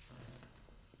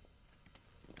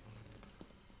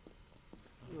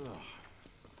 Ugh.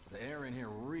 The air in here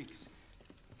reeks.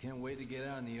 Can't wait to get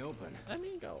out in the open. Let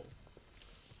me go.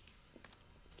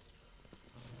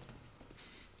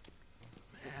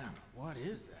 Man, what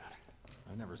is that?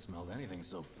 I've never smelled anything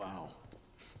so foul.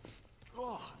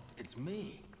 Oh, it's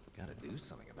me. Gotta do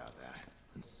something about that.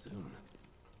 And soon.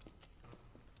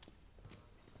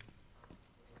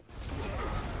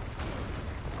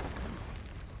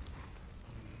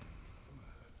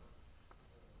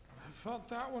 I felt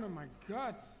that one in my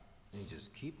guts. They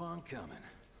just keep on coming.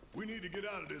 We need to get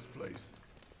out of this place.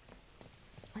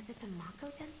 Was it the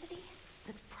Mako density?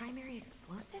 The primary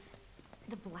explosive?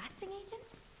 The blasting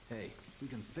agent? Hey, we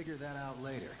can figure that out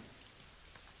later.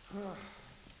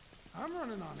 I'm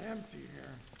running on empty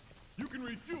here. You can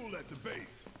refuel at the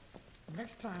base.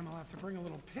 Next time I'll have to bring a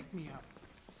little pick-me-up.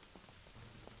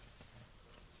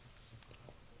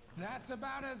 That's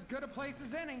about as good a place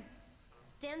as any.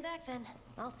 Stand back then.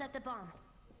 I'll set the bomb.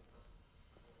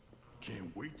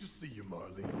 Can't wait to see you,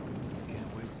 Marley.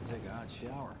 Can't wait to take a hot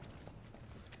shower.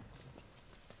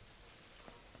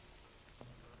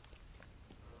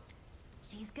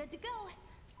 She's good to go.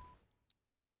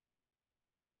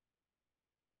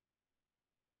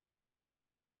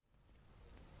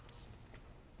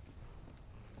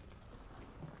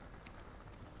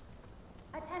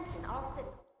 Attention, all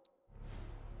citizens.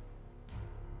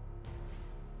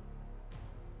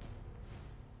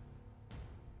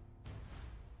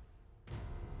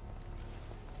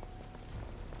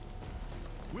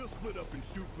 We'll split up and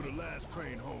shoot for the last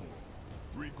train home.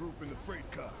 Regroup in the freight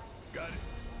car. Got it?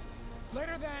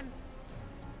 Later then.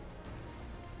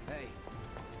 Hey.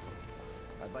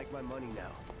 I'd like my money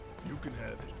now. You can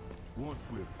have it once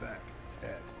we're back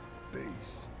at base.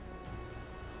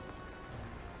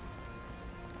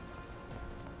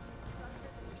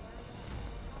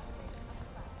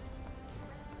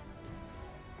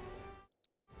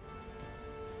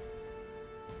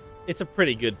 It's a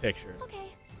pretty good picture. Okay.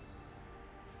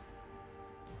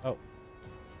 Oh.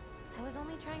 I was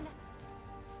only trying to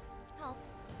help.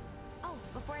 Oh,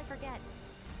 before I forget.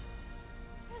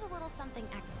 There's a little something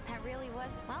extra that really was,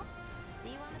 well, see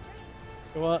you on the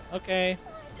train. Well, okay.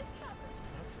 What just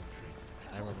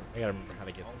happened? I gotta remember how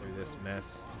to get through this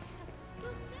mess.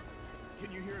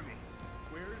 Can you hear me?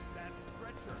 Where's that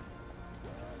stretcher?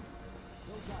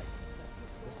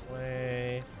 It's this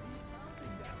way.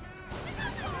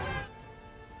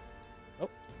 Oh.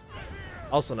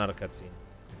 Also not a cutscene.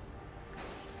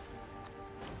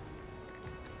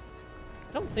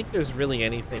 I don't think there's really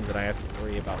anything that I have to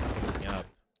worry about picking up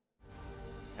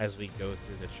as we go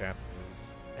through the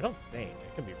chapters. I don't think.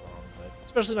 I could be wrong, but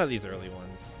especially not these early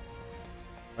ones.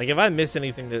 Like, if I miss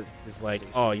anything that is like,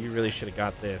 oh, you really should have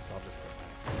got this, I'll just go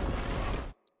back.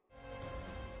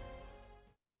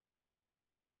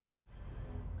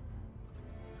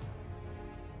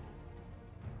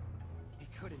 It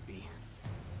couldn't be.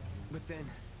 But then...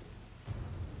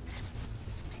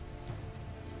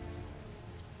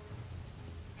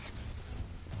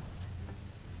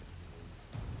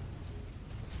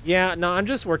 Yeah, no, I'm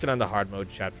just working on the hard mode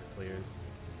chapter clears.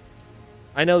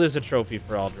 I know there's a trophy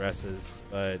for all dresses,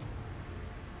 but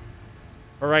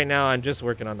for right now, I'm just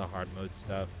working on the hard mode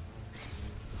stuff.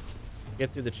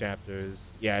 Get through the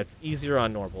chapters. Yeah, it's easier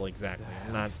on normal, exactly.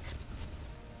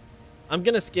 I'm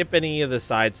gonna skip any of the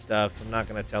side stuff. I'm not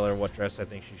gonna tell her what dress I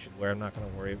think she should wear. I'm not gonna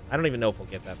worry. I don't even know if we'll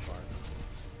get that far.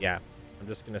 Yeah, I'm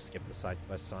just gonna skip the side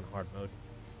quests on hard mode.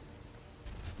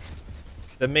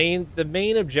 The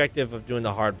main objective of doing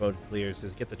the hard mode clears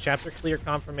is get the chapter clear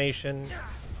confirmation,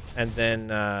 and then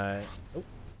the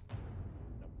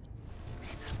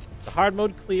hard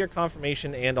mode clear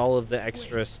confirmation and all of the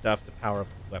extra stuff to power up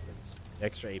weapons, the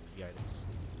extra AP items.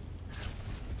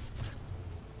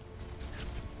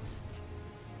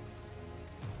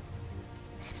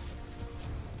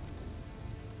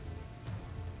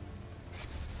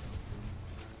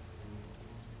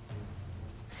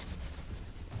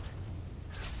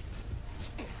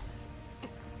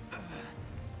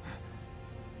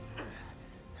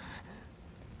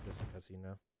 Just because you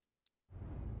know.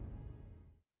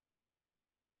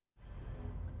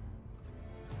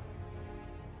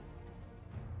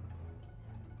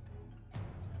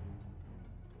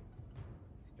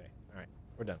 Okay, alright,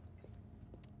 we're done.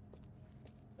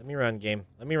 Let me run, game.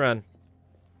 Let me run.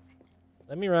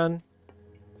 Let me run.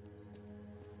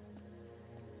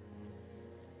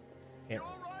 Can't.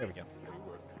 There we go.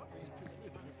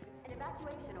 An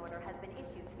evacuation order has been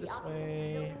issued to This the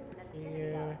way, occupants of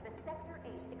here. the Sector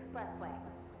 8 Expressway.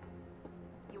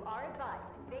 You are advised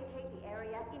to vacate the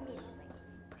area immediately.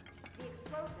 The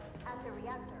explosions at the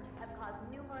reactor have caused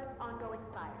numerous ongoing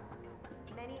fires.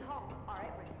 Many homes are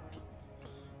at risk.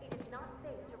 It is not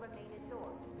safe to remain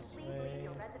indoors. This Please leave way.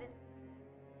 your residence.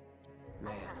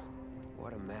 Man,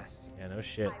 what a mess. Yeah, no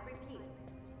shit. I repeat.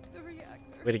 The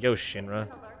reactor. Way to go, Shinra.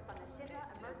 Alert from the Shinra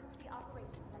Emergency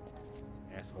Operations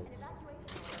Center. Assholes.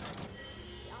 Evacuation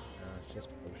It's just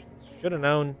potions. Should have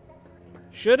known.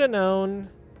 Should have known.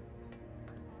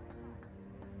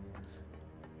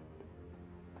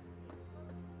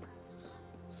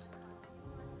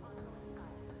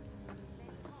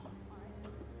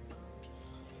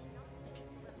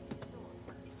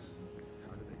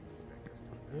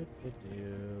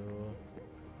 Do-do-do.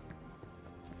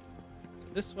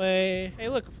 This way. Hey,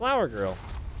 look, a flower girl.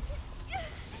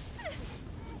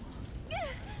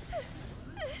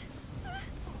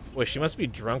 Boy, she must be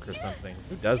drunk or something.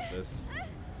 Who does this?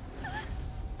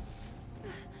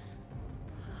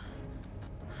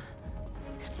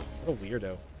 What a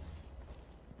weirdo.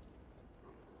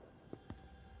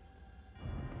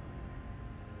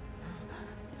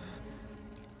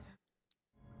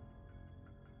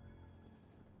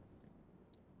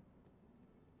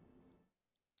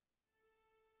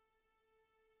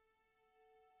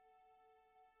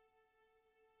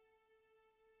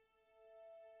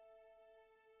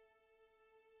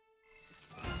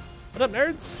 What up,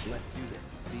 nerds? Let's do this.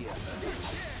 See ya.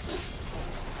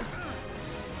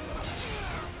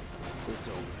 It's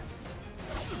over.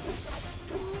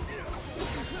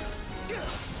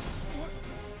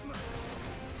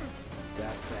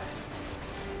 That's that.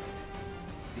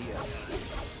 See ya.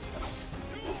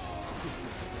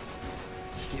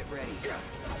 Get ready.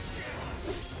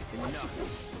 Enough.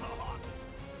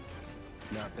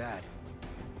 Not bad.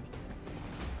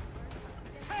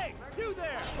 Hey, you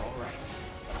there! All right.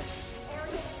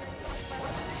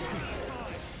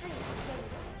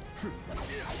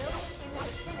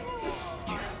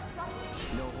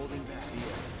 No holding back. See ya.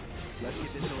 Let's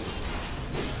get this over.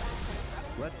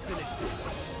 Let's finish this.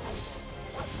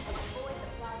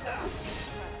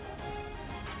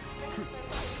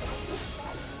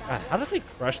 God, how did they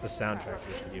crush the soundtrack of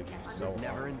this video game so It's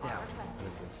never hard? in doubt. What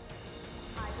is this?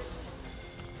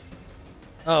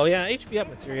 Oh yeah, HP up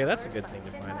materia. That's a good thing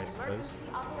to find, I suppose.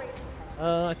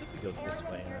 I think we go this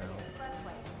way now.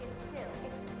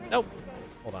 Nope.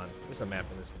 Hold on. There's a map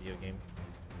in this video game.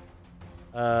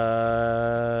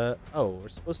 Oh, we're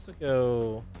supposed to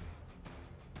go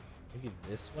maybe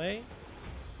this way?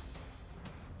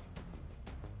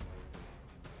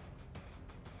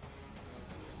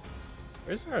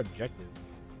 Where's our objective?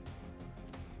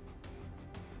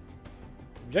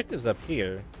 Objective's up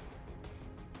here.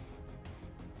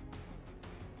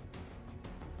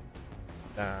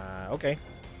 Okay.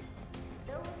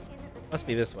 Must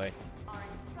be this way.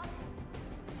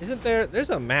 Isn't there...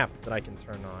 There's a map that I can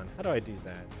turn on. How do I do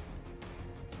that?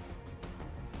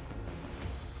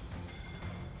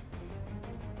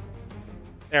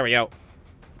 There we go.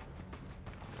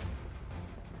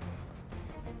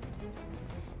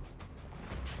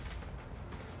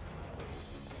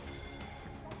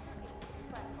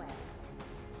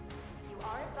 You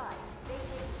are advised to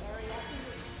vacate the area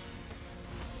immediately.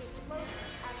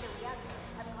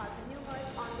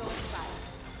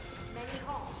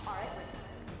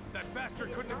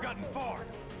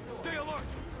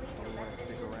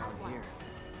 stick around here.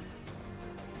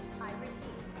 I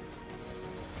repeat.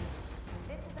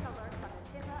 This is an alert from the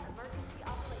VII Emergency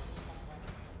Operations Center.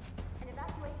 An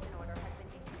evacuation order has been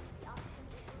issued to the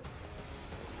occupants.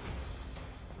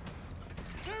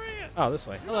 There he is! Oh, this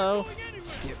way. Hello.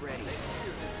 Get ready. We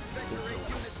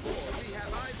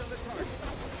have eyes on the target.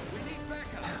 We need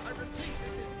backup. I repeat,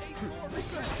 this is 8-4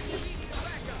 requesting immediate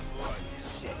backup.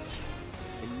 Shit.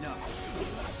 Enough.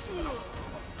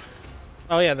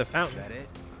 Oh yeah, the Is fountain. that it?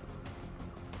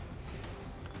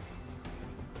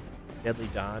 Deadly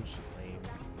dodge. Lame.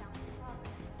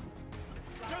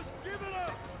 Just give it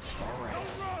up! All right.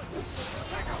 Don't run!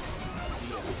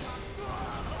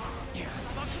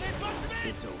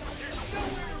 It's over.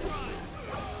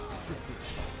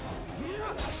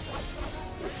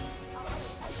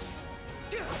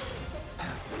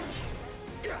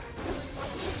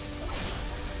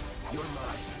 You're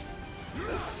mine.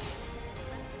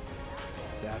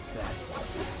 That's that.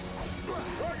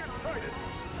 Target sighted!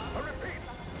 I repeat,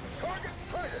 target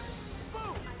sighted!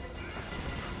 Move!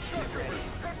 Get ready.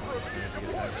 Set for immediate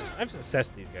deployment! I've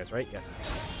assessed these guys, right? Yes.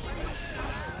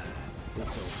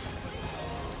 It's over.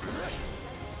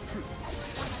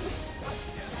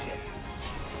 Shit.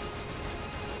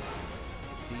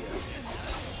 See ya.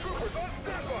 Troopers on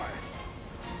standby!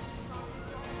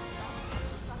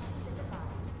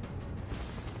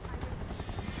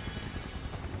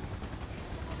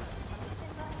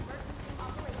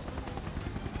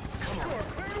 Come You on. are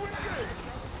clear to engage!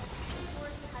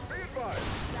 Be advised,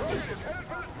 target is headed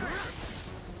for the station!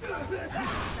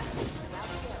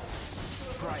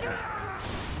 Try it.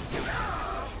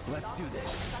 Let's do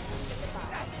this.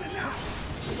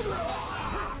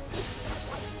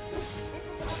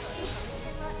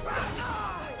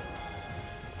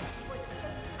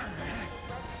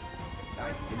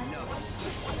 Nice enough.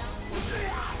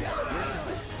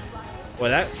 Boy,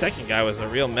 that second guy was a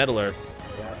real meddler.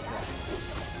 That's that.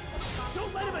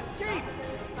 Don't let him escape!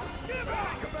 Get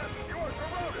back! Commander, you are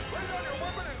surrounded! Lay down your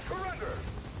weapon and surrender!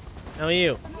 How are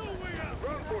you?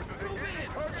 Ground forces engaging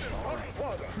target in Hudson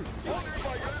Plaza. All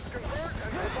nearby units converge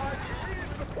and provide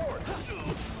immediate support!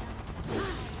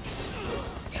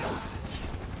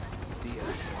 See ya.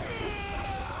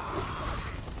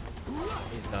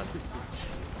 He's done.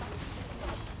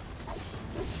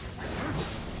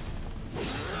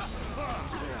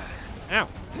 Ow.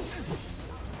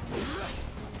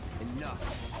 Enough.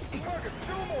 Target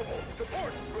still mobile!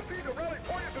 Support! Proceed to rally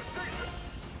point at the station!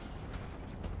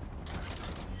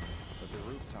 But the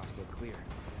rooftops look clear.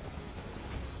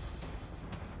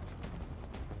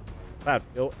 Cloud,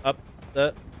 go up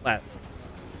the ladder.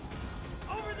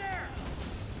 Over there!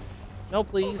 No,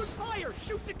 please. Open fire!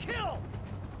 Shoot to kill!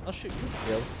 I'll shoot you,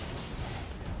 Bill.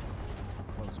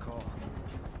 Close call.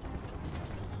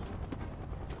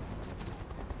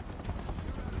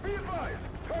 Be advised!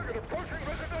 Target approaching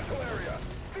residential area!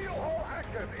 Steel Hall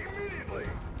active immediately!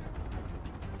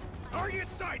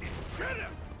 Target sighted! Get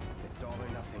him! It's all or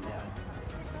nothing now.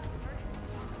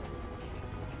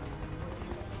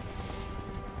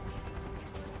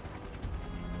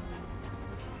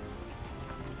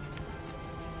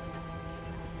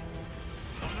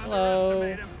 Hello.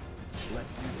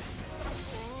 Let's do this.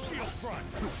 Shield front!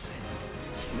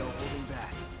 No holding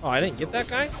back. Oh, I didn't get that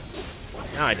guy?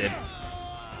 Now I did.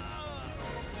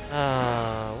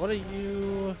 What are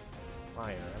you?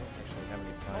 Fire. I don't actually have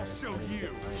any fire. I'll so show I need to you.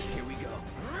 get fire. Here we go.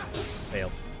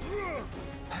 Failed.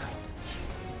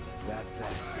 That's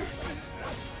that.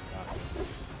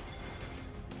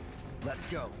 Let's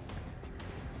go.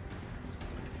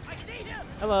 I see him!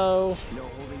 Hello. No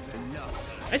holding back.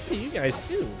 Enough. I see you guys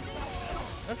too.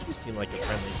 Don't you seem like a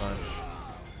friendly bunch?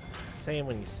 Saying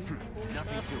when you see people and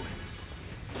Nothing stuff. to it.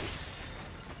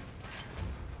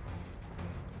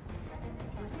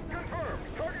 Confirmed!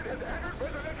 Target has entered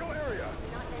residential area!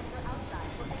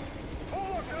 Full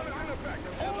lockdown is in effect!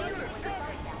 All units, get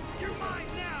You're mine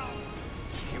now!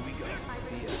 Here we go.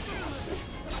 See ya.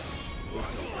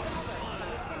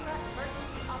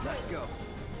 Let's go.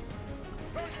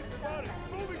 target spotted!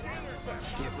 Moving to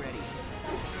intercept! Get ready.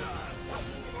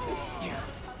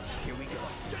 Here we go.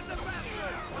 Get the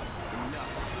bastard!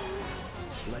 Enough.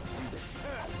 Let's do this.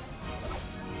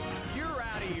 You're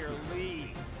out of your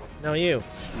league! No, you.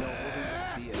 No holding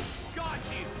back. See ya. Got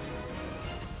you!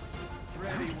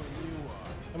 Ready when you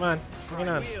are. Come on. Bring it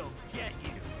on. We'll get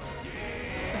you!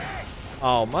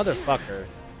 Oh, motherfucker.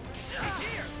 He's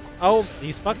here! Oh,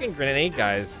 these fucking grenade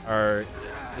guys are...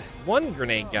 This one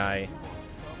grenade guy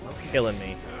is killing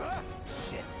me.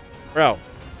 Shit. Bro.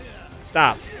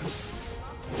 Stop.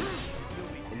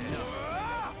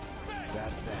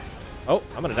 That's that. Oh,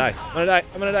 I'm gonna die. I'm gonna die.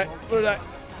 I'm gonna die. I'm gonna die.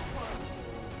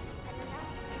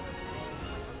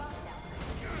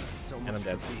 And I'm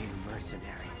dead. Being a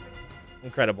mercenary.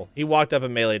 Incredible. He walked up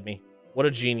and meleeed me. What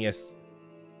a genius.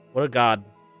 What a god.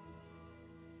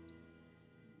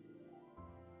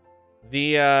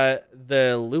 The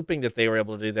looping that they were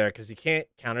able to do there, because you can't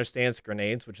counterstance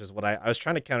grenades, which is what I was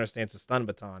trying to counterstance a stun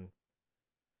baton.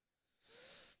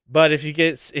 But if you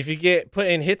get put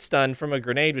in hit stun from a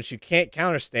grenade, which you can't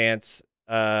counterstance,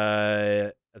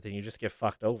 then you just get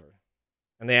fucked over.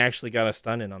 And they actually got a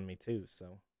stun in on me too,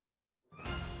 so.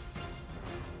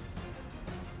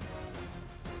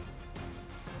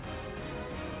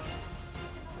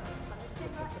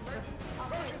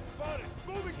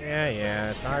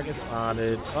 Yeah, target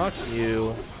spotted. Fuck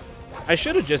you. I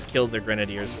should have just killed the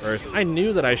grenadiers first. I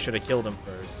knew that I should have killed them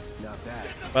first. Not bad.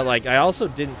 But, like, I also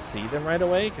didn't see them right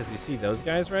away, because you see those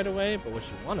guys right away, but what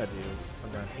you want to do is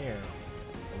come down here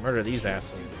and murder these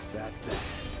assholes. That's that.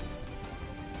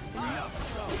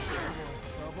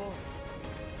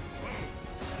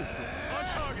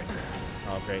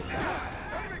 Oh, great.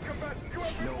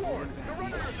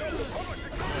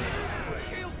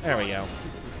 There we go.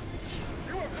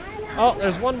 Oh,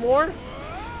 there's one more?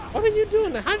 What are you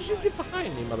doing? How did you get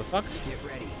behind me, motherfucker? Get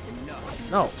ready.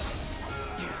 Enough. No.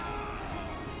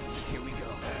 Here we go.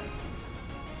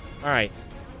 Alright.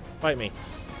 Fight me.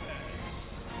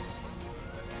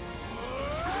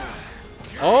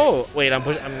 Oh, wait,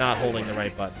 I'm not holding the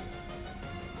right button.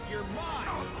 You're mine.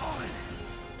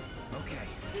 Okay.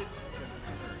 This is gonna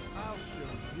hurt. I'll show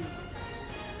you.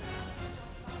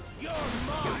 You're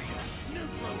mine.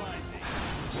 Neutralizing.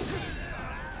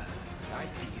 I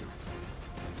see you.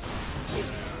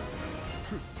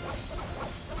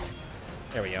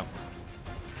 There we go.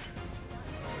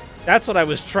 That's what I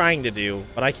was trying to do,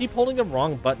 but I keep holding the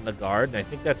wrong button to guard, and I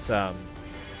think that's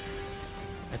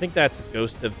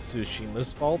Ghost of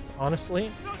Tsushima's fault, honestly.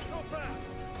 Not so fast.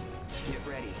 Get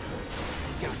ready.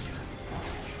 Gotcha.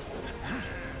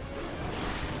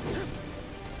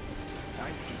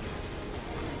 I see you.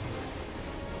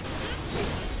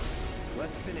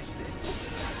 Let's finish this.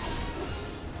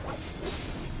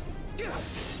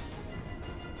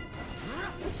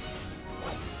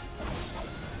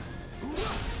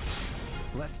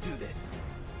 Let's do this.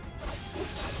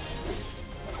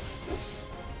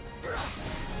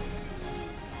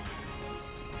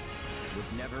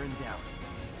 Was never in doubt.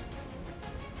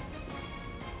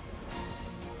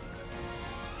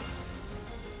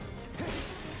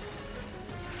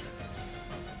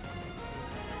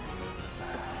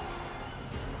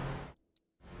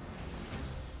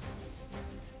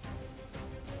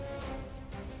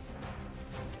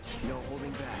 No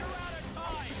holding back.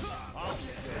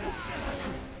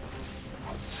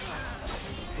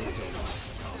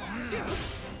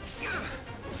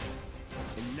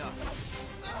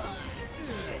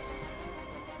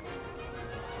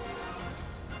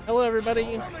 Hello,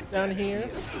 everybody down here.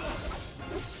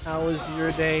 How is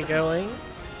your day going?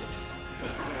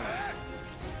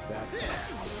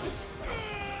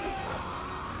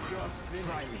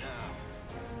 Try me.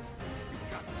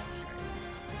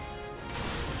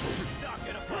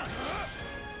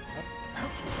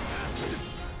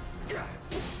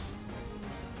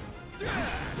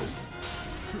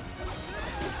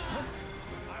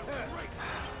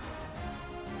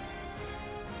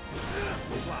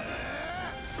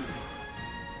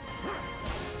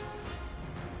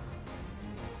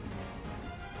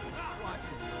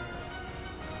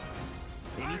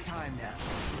 Anytime now.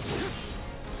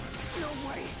 No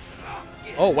way.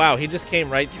 Oh, wow, he just came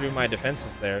right through my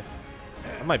defenses there.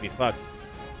 I might be fucked.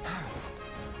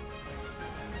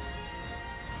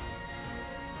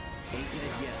 Ain't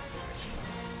dead yet.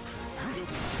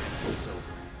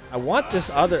 I want this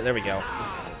other... There we go.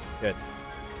 Good.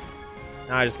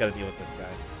 Now I just gotta deal with this guy.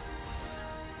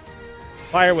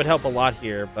 Fire would help a lot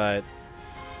here, but...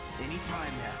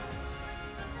 Anytime now.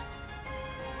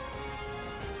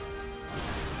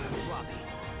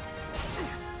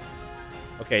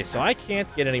 Okay, so I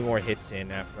can't get any more hits in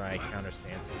after I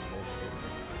counterstance his bullshit.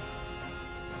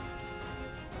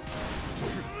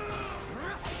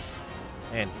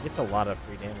 Man, he gets a lot of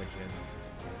free damage in.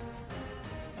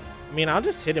 I mean, I'll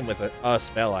just hit him with a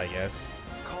spell, I guess.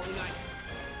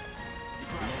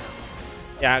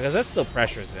 Yeah, because that still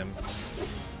pressures him.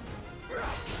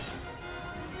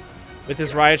 With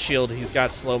his riot shield, he's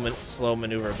got slow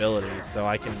maneuverability, so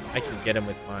I can get him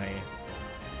with my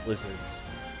blizzards.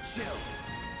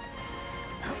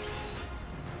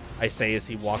 I say as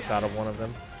he walks out of one of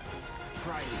them.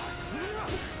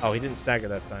 Oh, he didn't stagger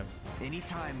that time.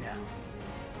 Anytime now.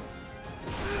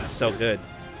 It's so good.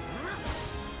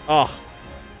 Oh.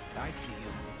 I see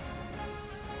you.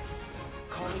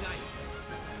 Calling ice.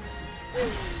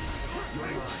 You're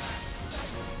mine.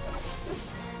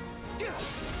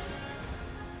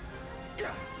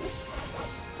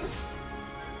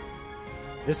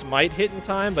 This might hit in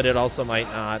time, but it also might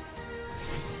not.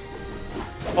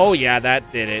 Oh yeah,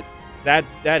 that did it. That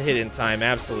hit in time,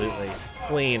 absolutely.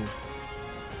 Clean.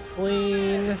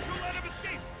 Clean.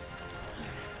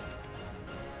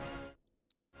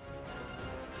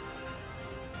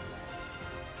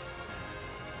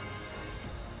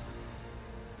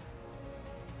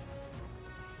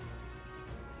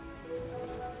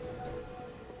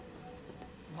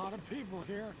 A lot of people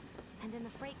here. And in the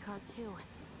freight car, too.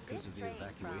 Because of the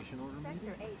evacuation order,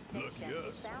 maybe? Lucky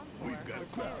us. We've got a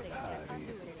crowd high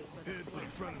here. Head for the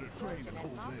front of the train and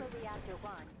hold there. Reactor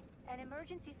 1. An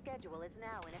emergency schedule is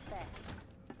now in effect.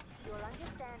 Your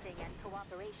understanding and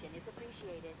cooperation is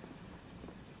appreciated.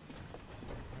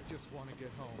 I just want to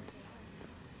get home.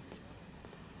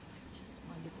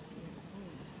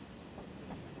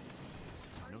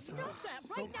 Stop that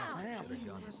right now! Should have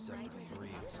gone to sector 3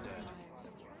 instead.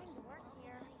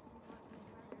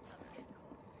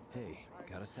 Hey,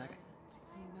 got a sec?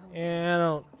 Yeah, I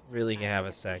don't really have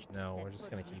a sec. No, we're just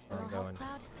gonna keep on going.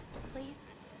 Cloud, please.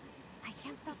 I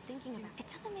can't stop thinking about it. It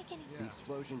doesn't make any. The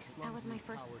explosion. That was my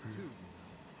first.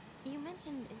 You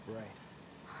mentioned. Right.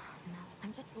 No,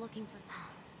 I'm just looking for.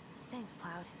 Thanks,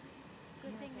 Cloud.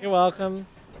 Good thing. You're welcome.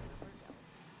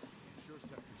 Sure,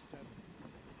 sector 7.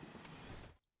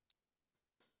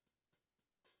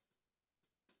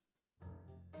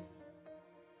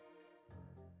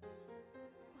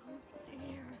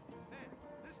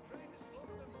 This train is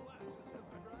slower than molasses, am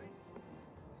I right?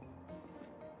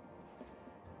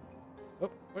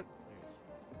 Oh, what?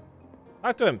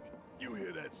 Talk to him. You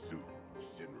hear that suit?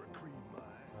 Shinra Creed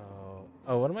mine.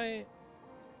 Oh, what am I? Am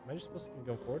I just supposed to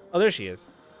go forward? Oh, there she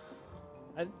is.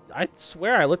 I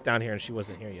swear I looked down here and she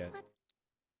wasn't here yet.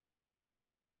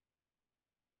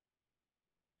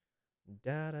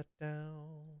 Da da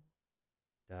down,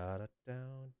 da da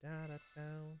down, da da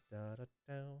down, da da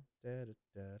down, da da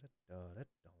da da da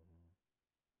down.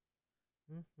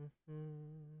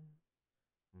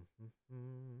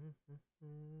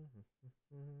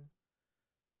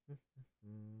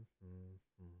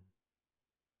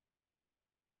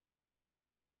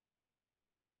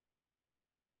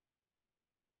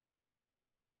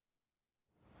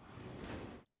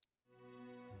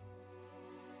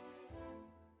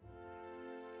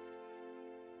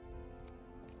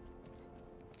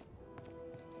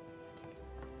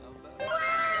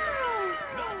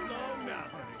 Not long now,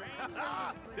 honey.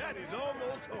 That is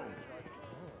almost home.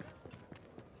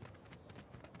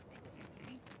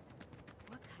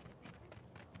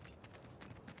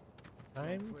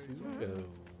 Time to go.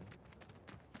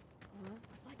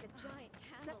 It's like a giant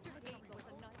candle. Sector 8 was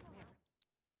a nightmare.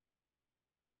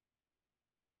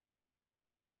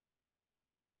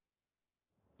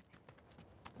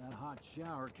 That hot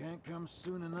shower can't come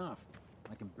soon enough.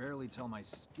 I can barely tell my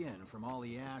skin from all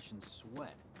the ash and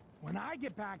sweat. When I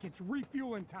get back, it's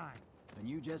refueling time. And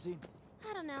you, Jesse?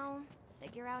 I don't know.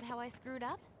 Figure out how I screwed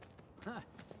up? Ha!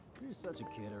 You're such a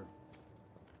kidder.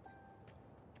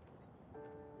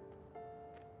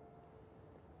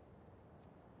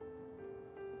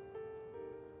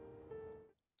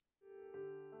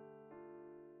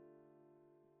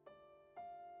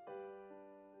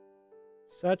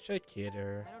 Such a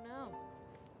kidder. I don't know.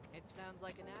 It sounds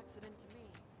like an accident to me.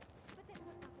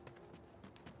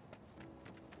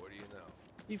 What do you know?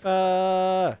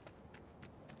 Tifa!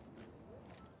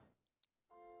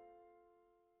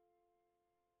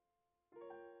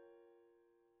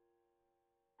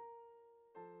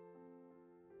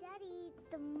 Daddy,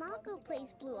 the Mako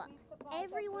place blew up.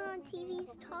 Everyone on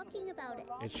TV's talking about it.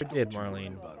 It sure did,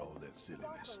 Marlene. About all that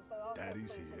silliness.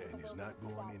 Daddy's here and he's not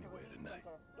going anywhere tonight.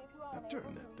 Now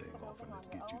turn that thing off and let's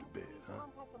get you to bed, huh?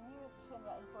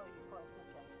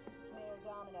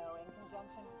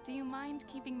 Do you mind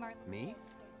keeping Me?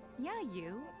 Yeah,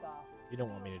 you. You don't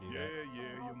want me to do Yeah, that.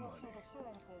 yeah, your money.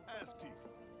 Ask Tifa.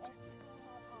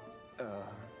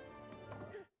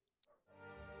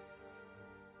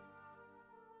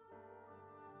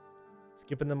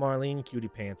 Skipping the Marlene cutie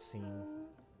pants scene.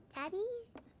 Daddy,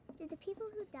 did the people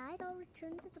who died all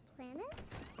return to the planet?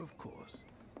 Of course.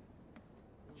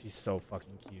 She's so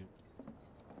fucking cute.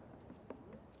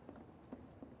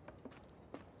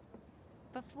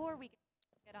 Before we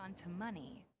get on to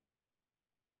money,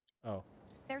 Oh.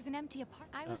 there's an empty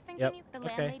apartment. I was thinking Yep. you, the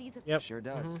Okay. landladies of. Yep. Sure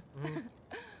does.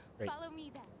 Great. Follow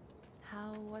me then.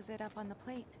 How was it up on the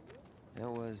plate? It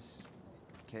was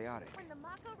chaotic.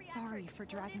 Sorry for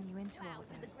dragging you into all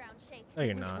this. No,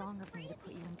 you're It was not. wrong of me to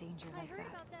put you in danger like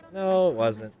that. No, it I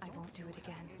wasn't. promise I won't do it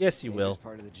again. Yes, you Danger's will.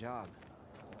 part of the job.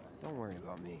 Don't worry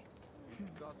about me.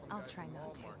 I'll try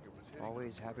not to.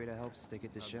 Always happy to help stick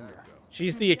it to Shimmer.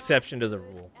 She's the exception to the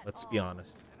rule. Let's be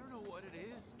honest. I don't know what it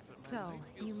is. So,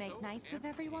 you make nice with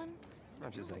everyone?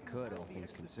 Much as I could, all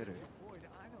things considered.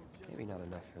 Maybe not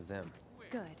enough for them.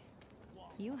 Good.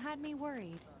 You had me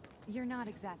worried. You're not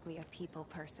exactly a people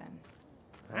person.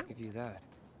 I'll give you that.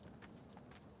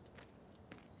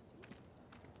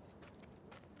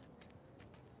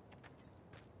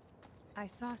 I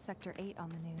saw Sector 8 on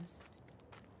the news.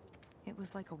 It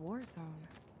was like a war zone.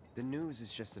 The news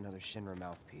is just another Shinra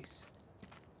mouthpiece.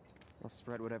 They'll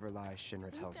spread whatever lies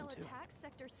Shinra tells them to. Attack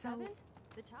Sector So, 7?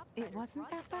 The top it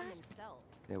wasn't that bad?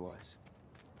 themselves. It was.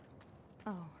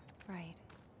 Oh, right.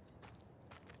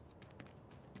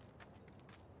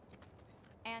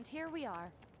 And here we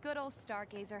are. Good old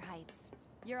Stargazer Heights.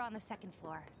 You're on the second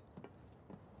floor.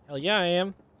 Hell yeah, I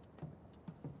am.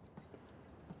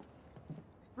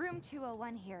 Room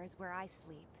 201 here is where I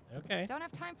sleep. Okay. Don't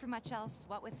have time for much else,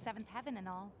 what with 7th Heaven and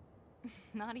all.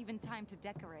 Not even time to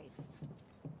decorate.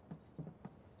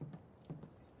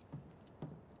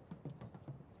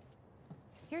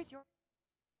 Here's your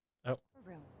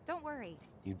room. Don't worry.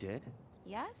 You did?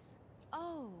 Yes?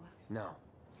 Oh, No.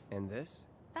 And this?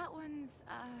 that one's,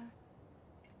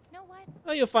 know what?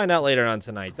 Well, you'll find out later on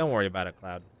tonight. Don't worry about it,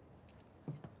 Cloud.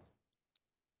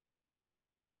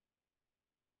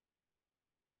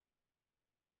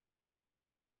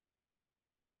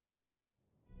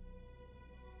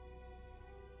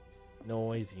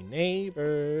 Noisy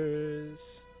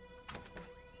neighbors.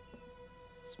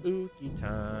 Spooky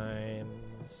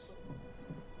times.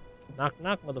 Knock,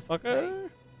 knock, motherfucker.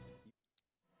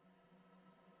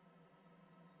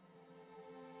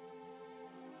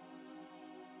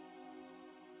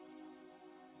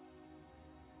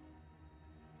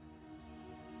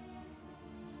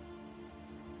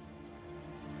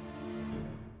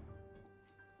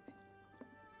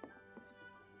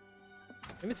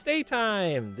 And it's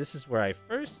daytime. This is my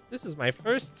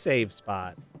first save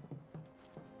spot.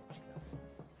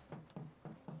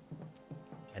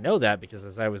 I know that because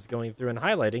as I was going through and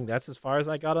highlighting, that's as far as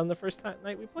I got on the first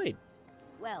night we played.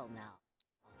 Well now,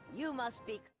 you must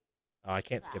be... Oh, I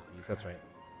can't skip these. That's right.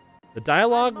 The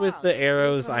dialogue with the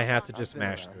arrows I have to just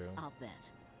smash through. I'll bet.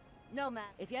 No matter.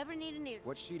 If you ever need an ear...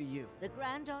 What's she to you? The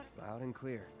granddaughter? Loud and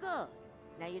clear. Good.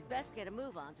 Now you'd best get a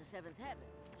move on to 7th Heaven.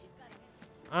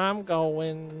 I'm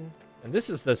going, and this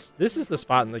is the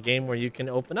spot in the game where you can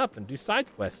open up and do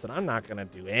side quests, and I'm not gonna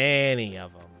do any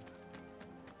of them.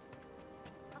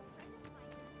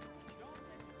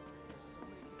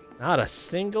 Not a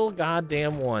single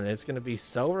goddamn one. It's gonna be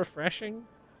so refreshing.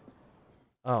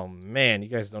 Oh man, you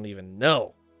guys don't even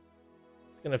know.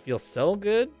 It's gonna feel so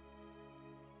good.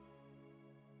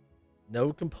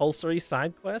 No compulsory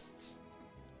side quests.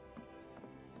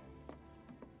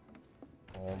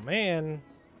 Oh man.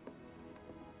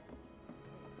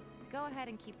 Go ahead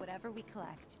and keep whatever we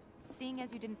collect. Seeing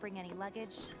as you didn't bring any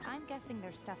luggage, I'm guessing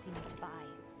there's stuff you need to buy.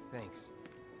 Thanks.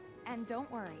 And don't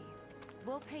worry,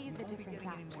 we'll pay you the difference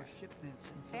after.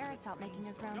 Barrett's out making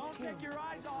his rounds too.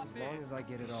 As long as I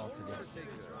get it all today.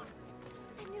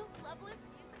 The new Loveless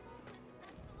musical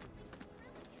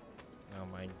is Oh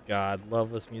my god,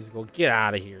 Loveless musical. Get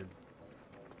out of here.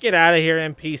 Get out of here,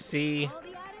 NPC. all the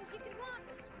items you could want.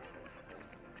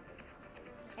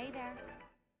 Hey there.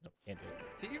 Nope, can't do it.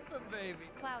 Tifa, baby.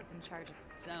 Cloud's in charge of...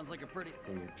 Sounds like a pretty...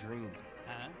 For your dreams.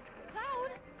 Huh?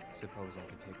 Cloud! Suppose I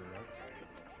could take her out?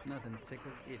 Nothing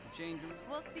tickle if you change them.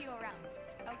 We'll see you around,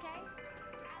 okay?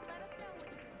 And let us know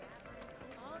when you...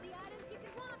 All the items you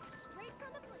could want, straight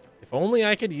from the place. If only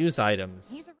I could use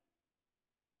items. He's a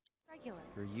regular.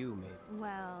 For you, maybe.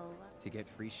 Well... To get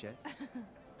free shit?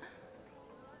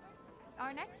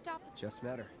 Our next stop... Just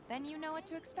met her. Then you know what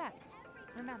to expect.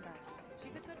 Remember,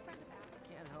 she's a good friend of ours.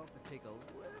 Can't help but take a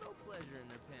little pleasure in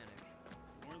their panic.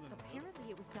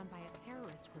 Apparently it was done by a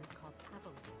terrorist group called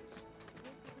Avalanche.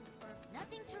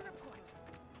 Nothing to report.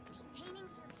 Maintaining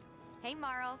surveillance. Hey,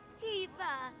 Marl.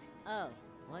 Tifa! Oh,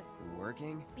 what?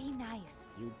 Working? Be nice.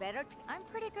 You better... I'm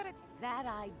pretty good at... That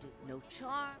I do. No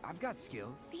charm. I've got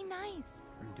skills. Be nice.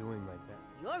 I'm doing my best.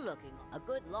 You're looking a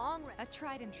good long... A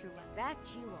tried and true one. That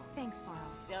you are. Thanks, Marl.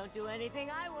 Don't do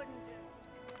anything I wouldn't do.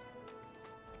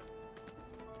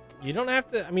 You don't have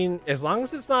to, I mean, as long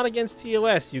as it's not against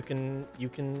TOS, you can,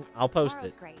 I'll post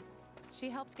Marl's it. great.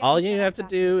 She helped get All me you set have up to back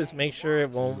do in the is day. make sure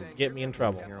it won't get me in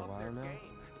trouble. Here a while now?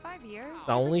 5 years. It's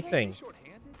the only thing.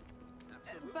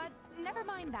 But never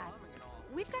mind that.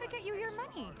 We've got to get you your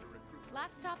money.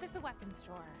 Last stop is the weapons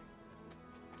store.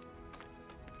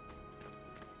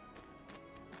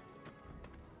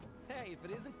 Hey, if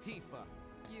it isn't Tifa.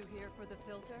 You here for the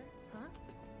filter? Huh?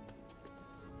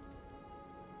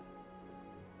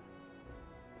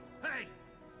 Hey!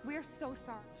 We're so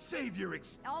sorry. Save your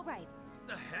All right.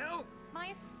 The hell? My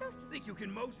associate. Think you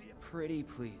can mosey up? Pretty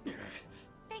please.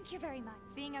 Thank you very much.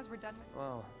 Seeing as we're done with.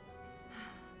 Well,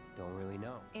 don't really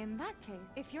know. In that case,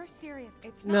 if you're serious,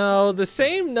 it's not. No, the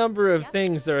same number of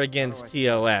things are against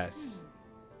TOS.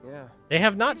 Yeah. They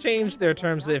have not changed their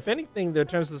terms. If anything, their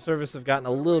terms of service have gotten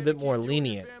a little bit more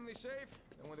lenient. Family safe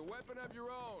and with a weapon of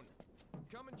your own.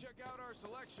 Come and check out our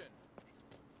selection.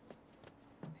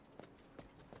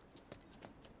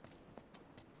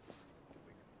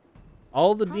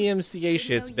 All the DMCA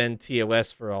shit's been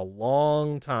TOS for a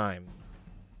long time.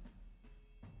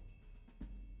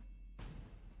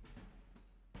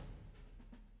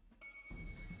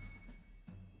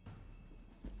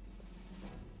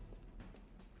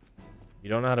 You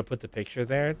don't know how to put the picture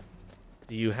there?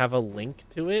 Do you have a link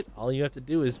to it? All you have to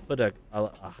do is put a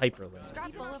hyperlink.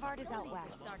 Scrap Boulevard is out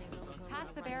west.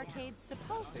 Past the barricades,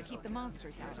 supposed to keep the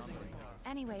monsters out.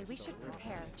 Anyway, we should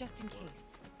prepare just in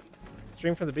case.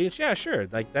 Stream from the beach? Yeah, sure.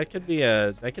 Like that could be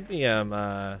a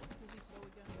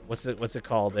what's it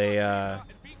called? A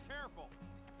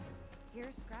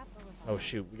Here's Scrap Boulevard. oh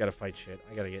shoot, we gotta fight shit.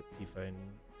 I gotta get Tifa and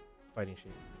fighting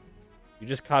shit. You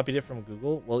just copied it from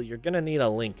Google? Well, you're gonna need a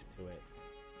link to it.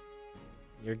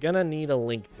 You're gonna need a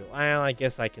link to it. Well, I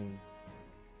guess I can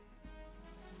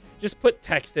just put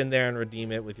text in there and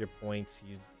redeem it with your points.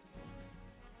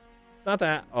 It's not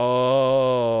that.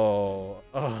 Oh,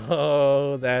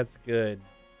 that's good.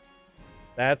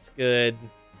 That's good.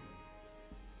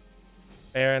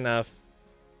 Fair enough.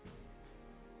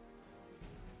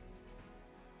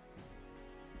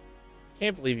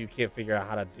 Can't believe you can't figure out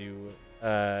how to do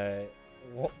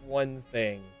one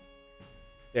thing.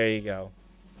 There you go.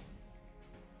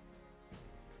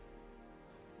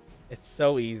 It's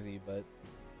so easy, but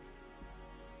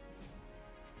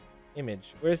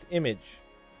image. Where's image?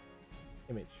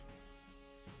 Image.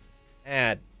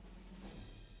 Add.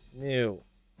 New.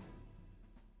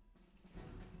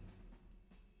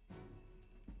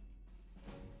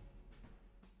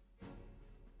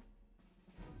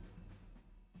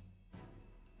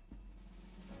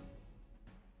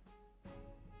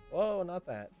 Whoa, not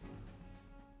that.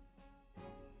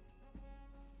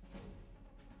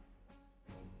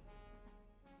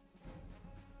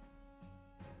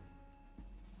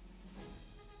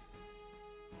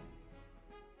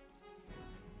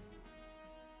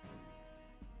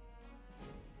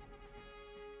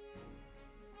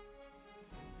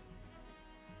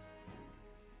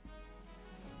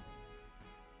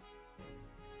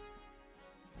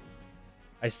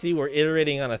 I see we're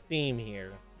iterating on a theme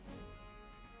here.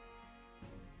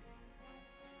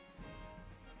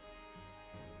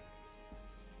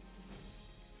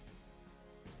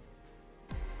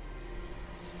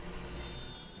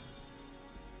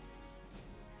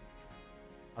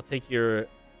 I'll take your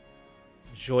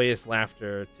joyous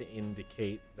laughter to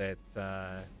indicate that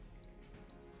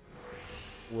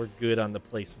we're good on the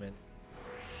placement.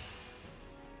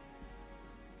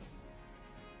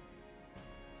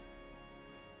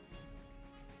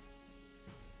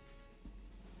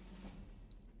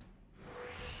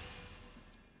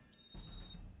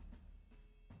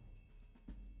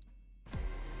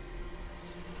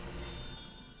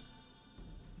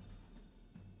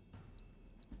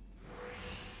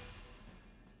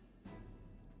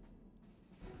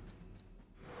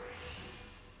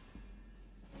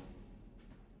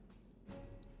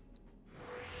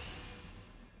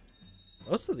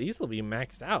 Most of these will be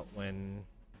maxed out when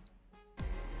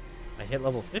I hit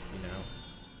level 50 now.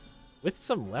 With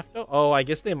some leftover. Oh, I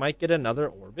guess they might get another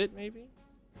orbit, maybe?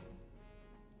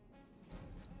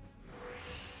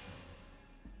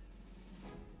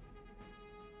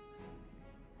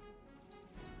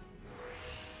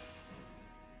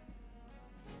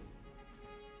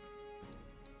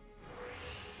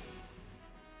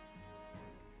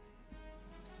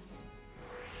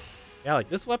 Yeah, like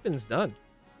this weapon's done.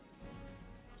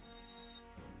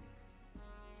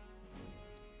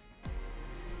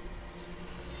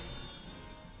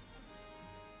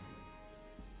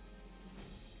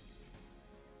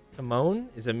 Timon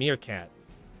is a meerkat.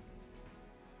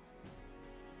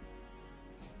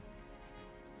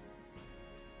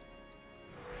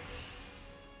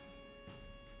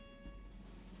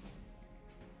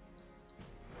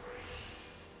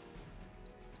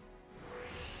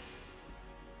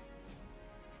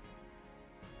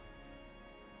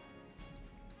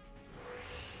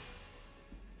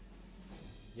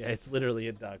 Yeah, it's literally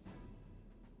a duck.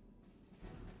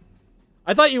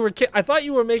 I thought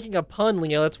you were making a pun,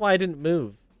 Leo. That's why I didn't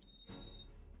move.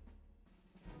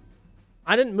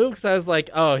 I didn't move because I was like,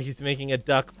 oh, he's making a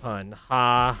duck pun.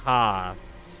 Ha ha.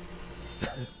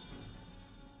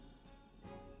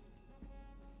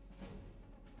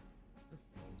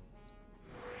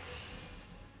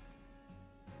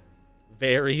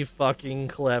 Very fucking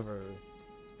clever.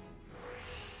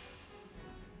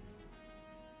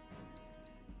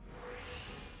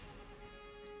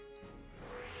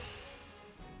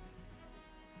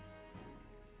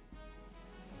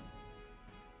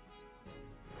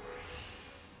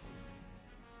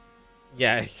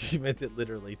 Yeah, he meant it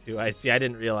literally too. I see. I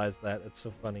didn't realize that. That's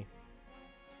so funny.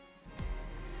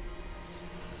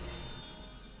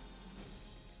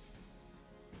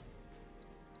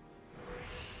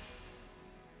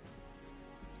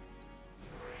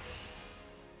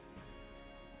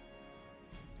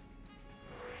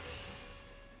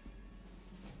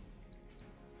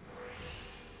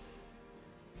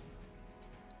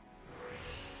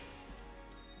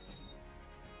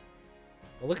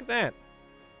 Well, look at that.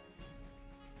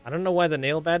 I don't know why the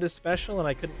nail bat is special and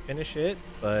I couldn't finish it,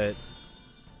 but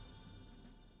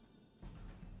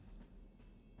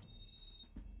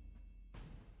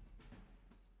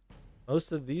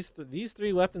most of these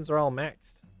three weapons are all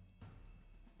maxed.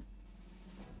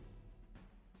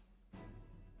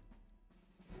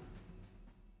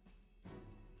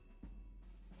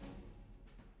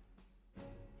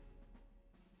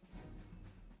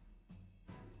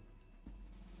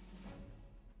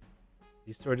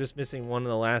 These two are just missing one in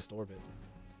the last orbit.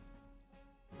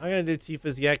 I'm not gonna do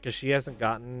Tifa's yet because she hasn't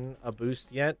gotten a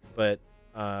boost yet, but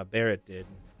Barrett did.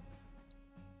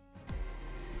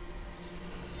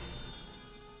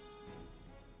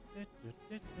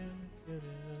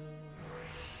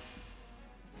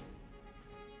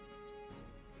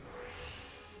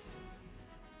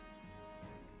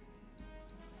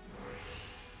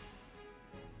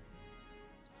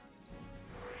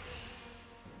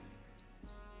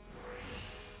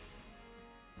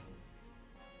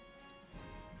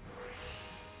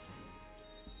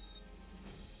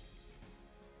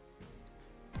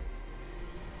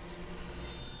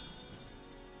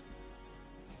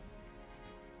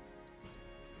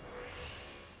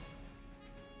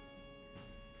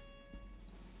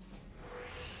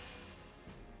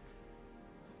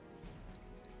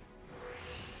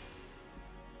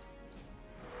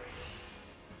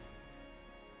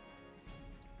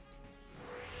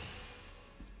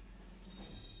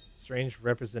 Strange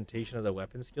representation of the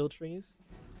weapon skill trees.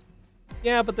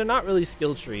 Yeah, but they're not really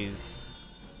skill trees.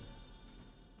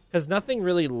 Because nothing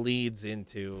really leads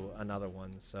into another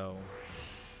one, so...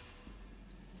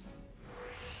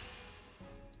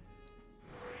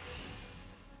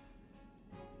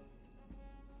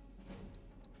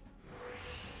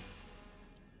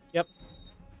 Yep.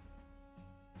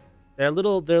 They're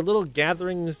little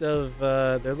gatherings of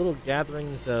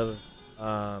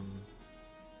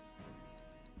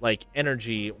like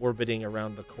energy orbiting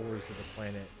around the cores of the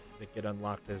planet that get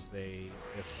unlocked as they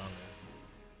get stronger.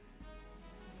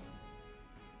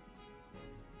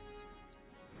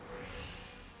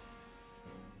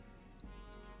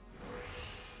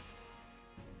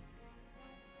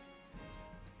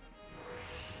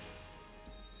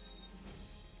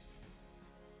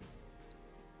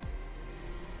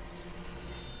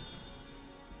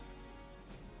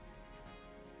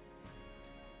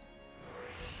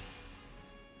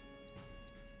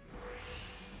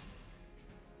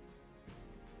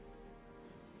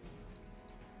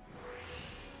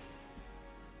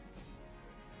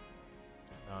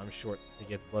 I'm short to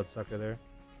get the bloodsucker there.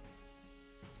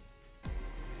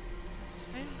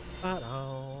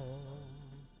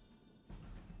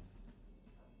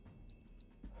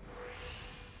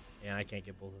 Yeah, I can't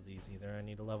get both of these either. I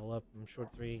need to level up. I'm short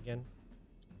 3 again.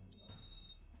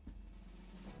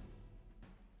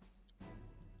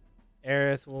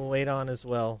 Aerith we'll wait on as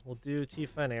well. We'll do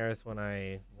Tifa and Aerith when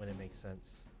it makes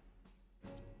sense.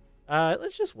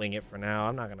 Let's just wing it for now.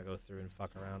 I'm not gonna go through and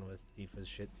fuck around with Tifa's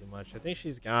shit too much. I think she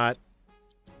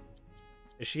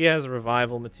has a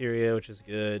revival materia, which is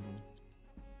good.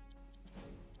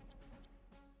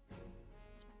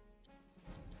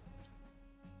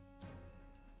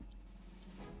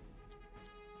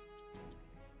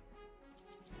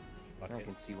 Fuck I it.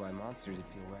 can see why monsters would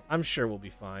feel wet. I'm sure we'll be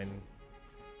fine.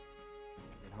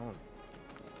 At home.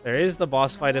 There is the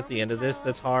boss fight at the end of this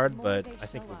that's hard, but I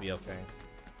think we'll be okay.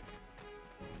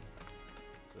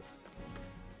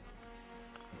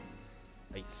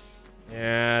 Nice.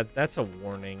 Yeah, that's a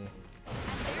warning.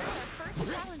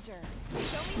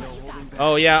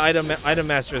 Oh yeah, item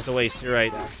master is a waste. You're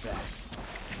right.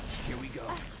 Here we go.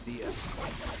 See ya.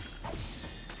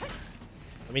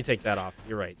 Let me take that off.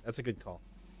 You're right. That's a good call.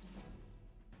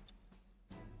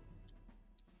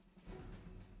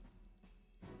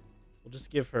 We'll just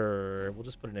give her. We'll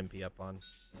just put an MP up on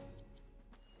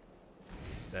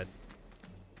instead.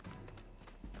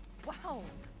 Wow.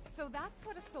 So that's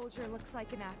what a soldier looks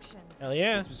like in action. Hell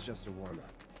yeah. This was just a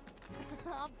warm-up.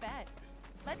 I'll bet.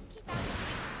 Let's keep at it.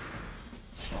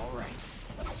 All right.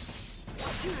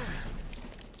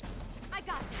 I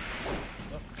got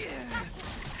this.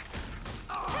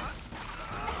 Oh.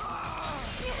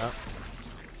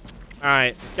 All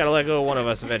right, it's gotta let go of one of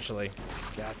us eventually.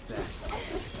 That's that.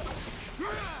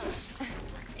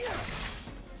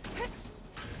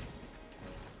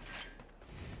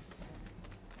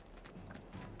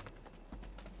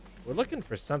 We're looking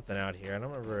for something out here. I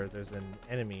don't remember if there's an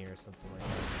enemy or something like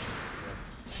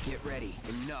that. Get ready.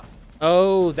 Enough.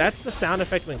 Oh, that's the sound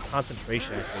effect when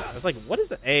concentration activates. I was like, what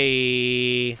is it?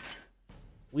 Hey,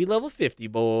 we level 50,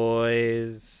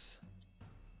 boys.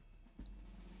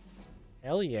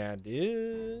 Hell yeah,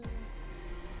 dude.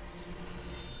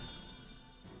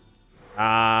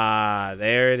 Ah,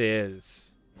 there it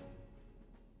is.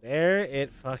 There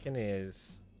it fucking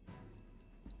is.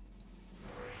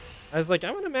 I was like,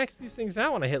 I'm going to max these things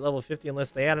out when I hit level 50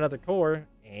 unless they add another core.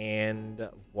 And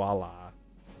voila.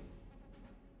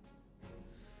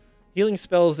 Healing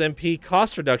spells MP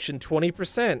cost reduction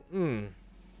 20%.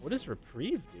 What does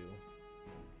Reprieve do?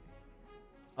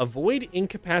 Avoid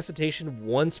incapacitation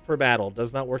once per battle.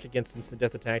 Does not work against instant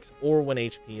death attacks or when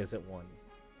HP is at 1.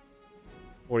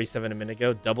 47 a minute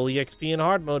ago. Double EXP in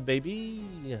hard mode, baby.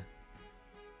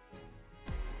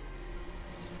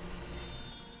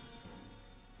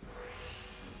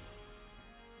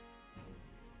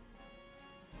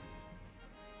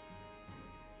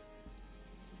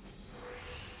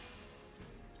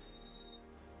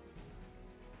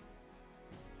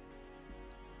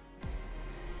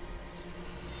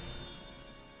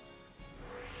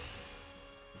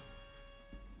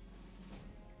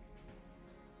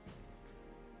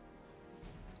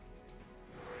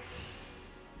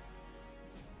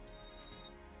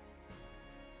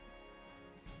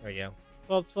 There we go.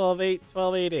 12, 12, 8,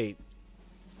 12, 8, 8.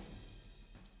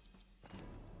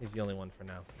 He's the only one for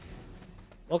now.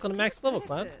 Welcome to max level,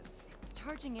 Cloud.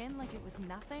 Charging in like it was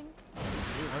nothing.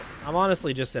 I'm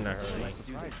honestly just in a hurry.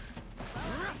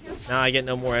 Now I get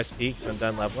no more SP because I'm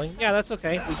done leveling. Yeah, that's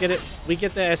okay. We get it. We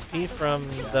get the SP from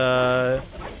the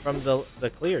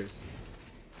clears.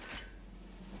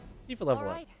 FIFA level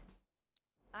up.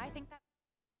 I think that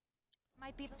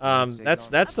might be the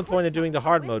that's the point of doing the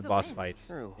hard mode boss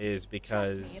fights is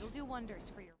because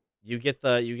you get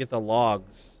the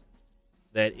logs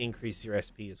that increase your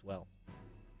SP as well.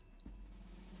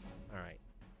 All right.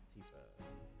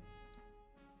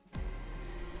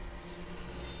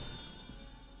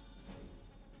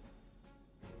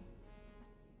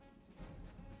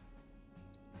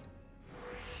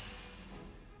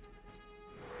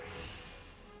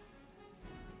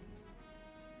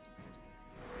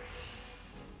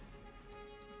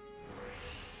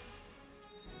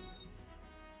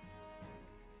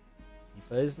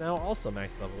 Tifa is now also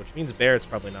max level, which means Barrett's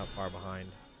probably not far behind.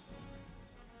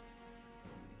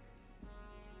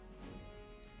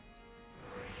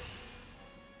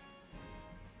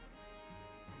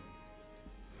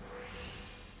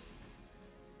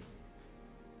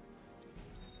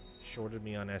 Shorted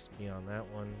me on SP on that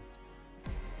one.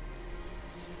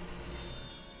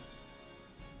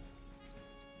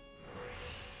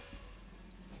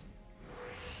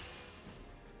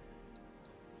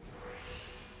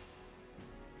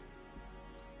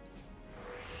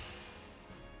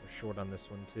 We're short on this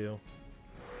one too.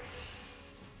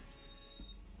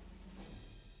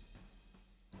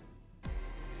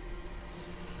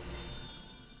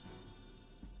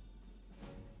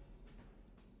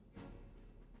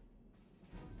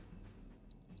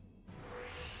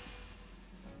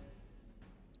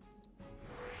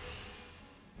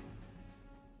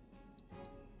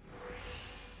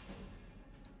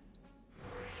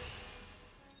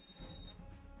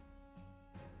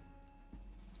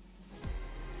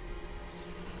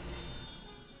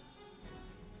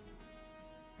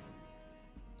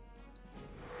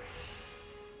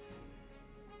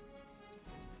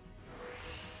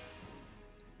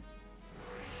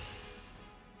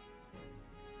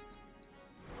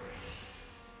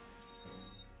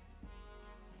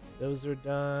 Those are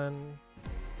done.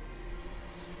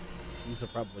 These will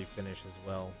probably finish as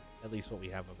well. At least what we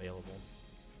have available.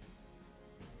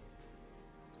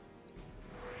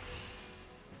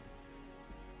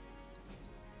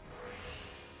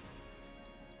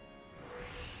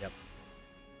 Yep.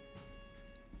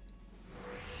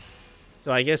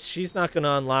 So I guess she's not going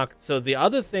to unlock... So the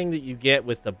other thing that you get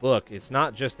with the book, it's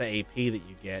not just the AP that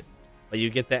you get, but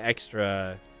you get the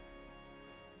extra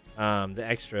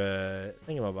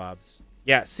thingamabobs.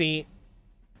 Yeah, see...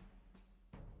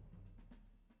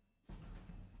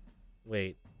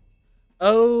 Wait.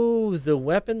 Oh, the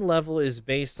weapon level is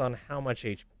based on how much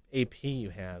AP you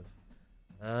have.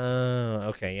 Oh,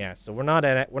 okay, yeah. So we're not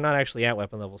actually at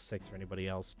weapon level 6 for anybody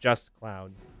else, just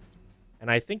Cloud.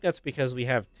 And I think that's because we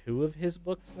have 2 of his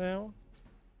books now.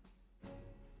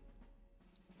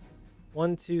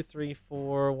 1, 2, 3,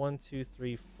 4. 1, 2,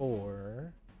 3,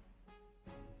 4.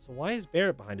 So why is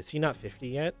Barrett behind? Is he not 50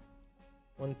 yet?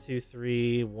 1, 2,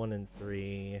 3, 1 and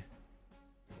 3.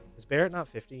 Is Barrett not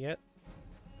 50 yet?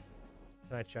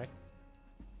 Can I check?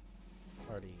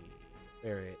 Party.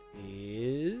 Barrett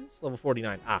is level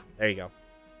 49. Ah, there you go.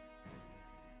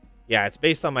 Yeah, it's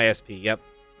based on my SP. Yep.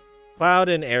 Cloud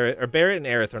and Aerith, or Barrett and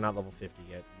Aerith are not level 50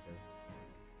 yet either.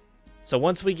 So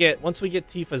once we get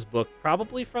Tifa's book,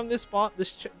 probably from this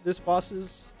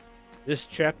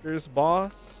chapter's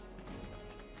boss,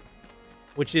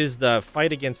 which is the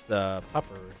fight against the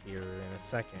pupper here in a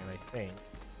second, I think.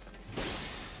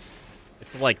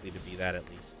 It's likely to be that at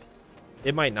least.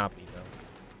 It might not be though.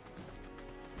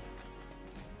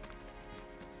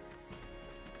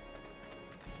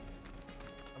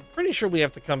 Pretty sure we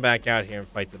have to come back out here and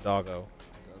fight the doggo.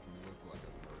 Doesn't look like a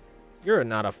merc. You're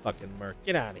not a fucking merc.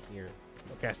 Get out of here.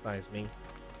 Don't chastise me.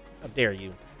 How dare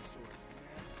you?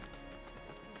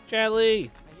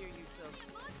 Charlie! I hear you so.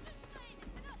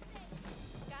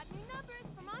 Got new numbers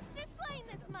for monster slaying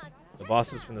this month. The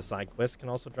bosses from the side quests can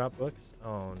also drop books?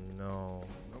 Oh no.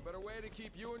 No better way to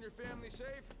keep you and your family safe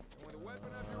than with a weapon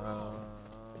of your own. No.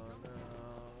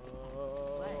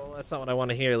 That's not what I want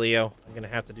to hear, Leo. I'm gonna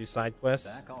have to do side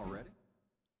quests. Back already?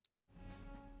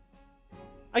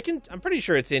 I'm pretty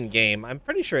sure it's in game. I'm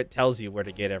pretty sure it tells you where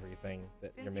to get everything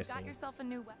that Since you're you missing. got yourself a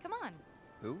new Come on.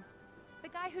 Who? The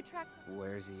guy who tracks...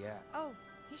 Where's he at? Oh,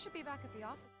 he should be back at the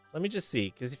office. Let me just see,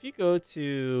 because if you go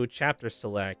to chapter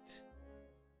select,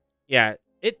 yeah,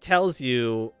 it tells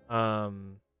you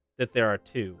that there are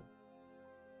 2.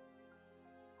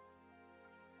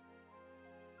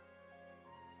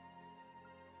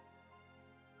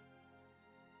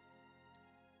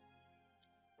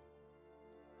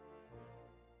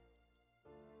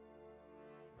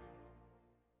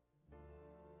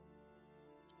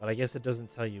 But I guess it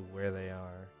doesn't tell you where they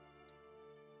are.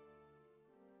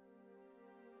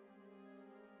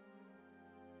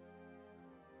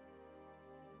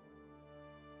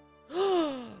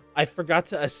 I forgot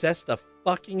to assess the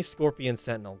fucking Scorpion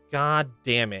Sentinel. God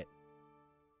damn it.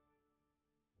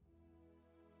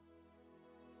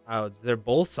 Oh, they're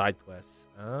both side quests.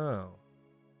 Oh.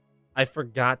 I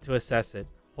forgot to assess it.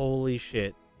 Holy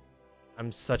shit.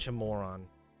 I'm such a moron.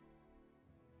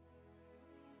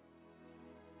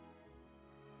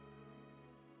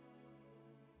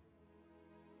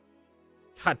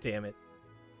 God damn it.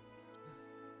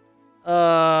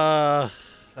 Oh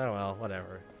well,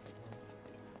 whatever.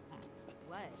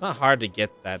 What? It's not hard to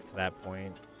get that to that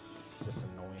point. It's just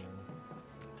annoying.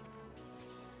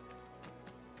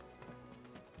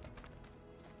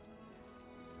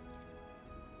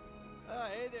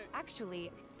 Hey there.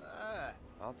 Actually,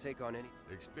 I'll take on any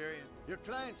Experience. Your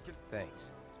clients can. Thanks.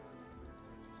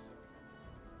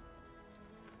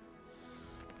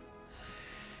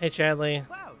 Hey, Chadley.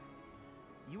 Cloud,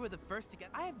 you were the first to get.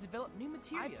 I have developed new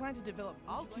material. I plan to develop.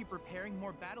 I'll keep preparing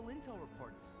more battle intel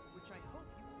reports, which I hope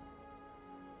you will.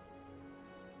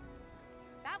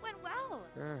 that went well.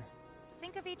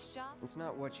 Think of each job. It's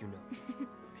not what you know.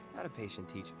 Not a patient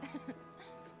teacher.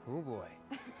 Oh boy.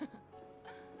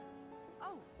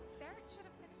 Oh, Barrett should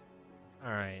have finished.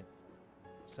 All right.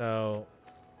 So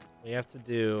we have to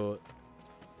do.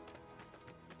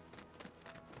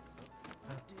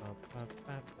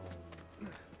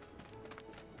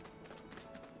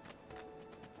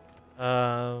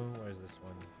 Where's this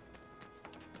one?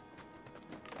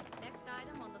 Next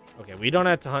item on the Okay, we don't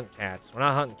have to hunt cats. We're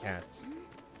not hunting cats.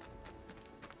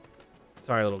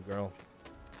 Sorry, little girl.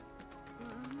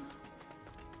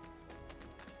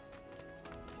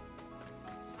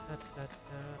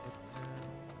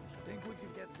 Think we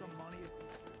could get some money?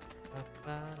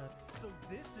 So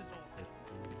this is all.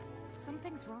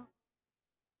 Something's wrong.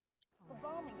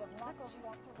 Let's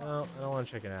check. No, I don't want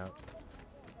to check it out.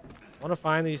 I want to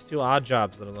find these 2 odd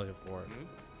jobs that I'm looking for. Here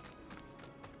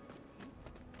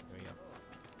we go.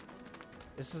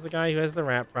 This is the guy who has the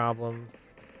rat problem.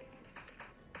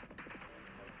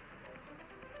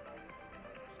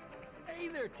 Hey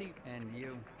there, T. And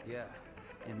you. Yeah.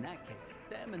 In that case,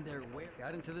 them and their where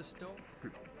got into the store.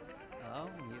 Oh,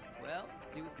 well,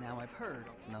 dude, now I've heard.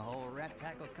 And the whole rat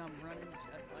pack will come running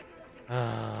just like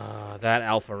that. That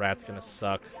alpha rat's gonna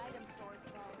suck. The item store is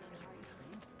falling in hard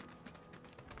times.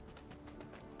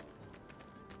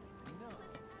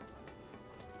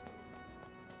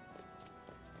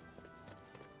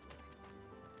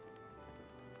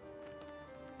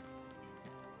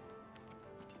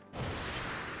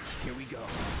 Here we go.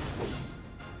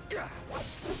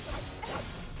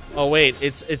 Oh wait,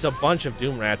 it's a bunch of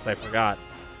Doom Rats. I forgot.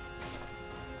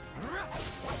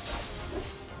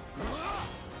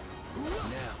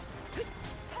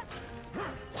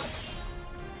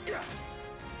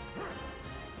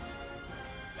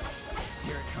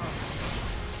 Here it comes.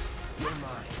 You're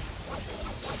mine.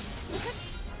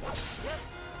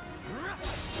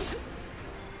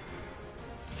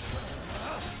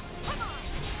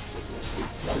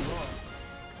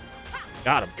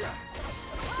 Got him.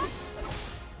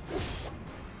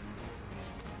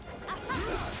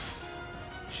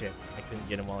 Shit, I couldn't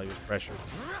get him while he was pressured.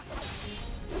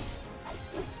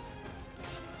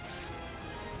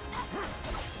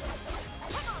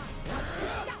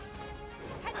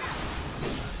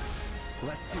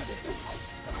 Let's do this.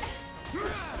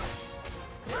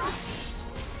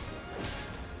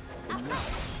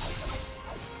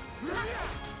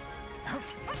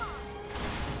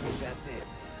 That's it.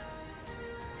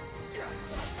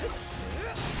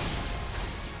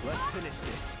 Let's finish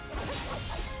this.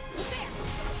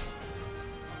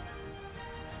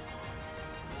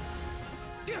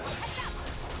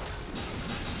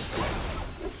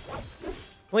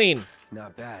 Clean.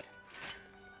 Not bad.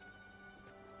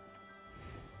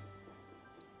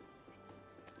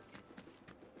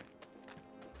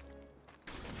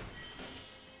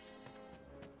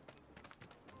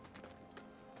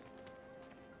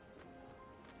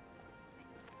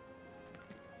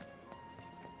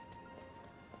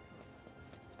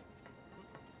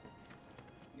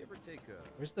 You ever take a...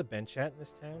 Where's the bench at in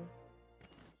this town?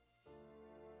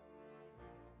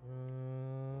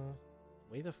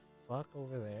 Way the fuck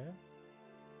over there?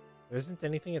 There isn't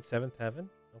anything at 7th Heaven?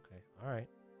 Okay, alright.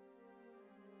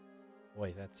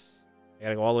 Boy, that's... I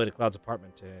gotta go all the way to Cloud's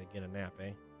apartment to get a nap,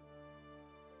 eh?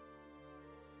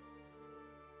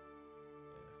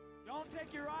 Don't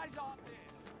take your eyes off it.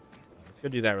 Let's go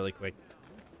do that really quick.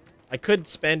 I could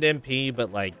spend MP,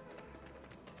 but like...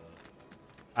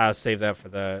 I'll save that for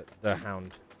the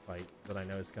Hound fight that I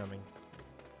know is coming.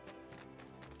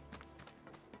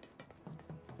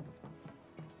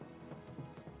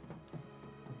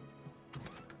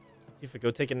 Tifa,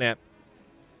 go take a nap.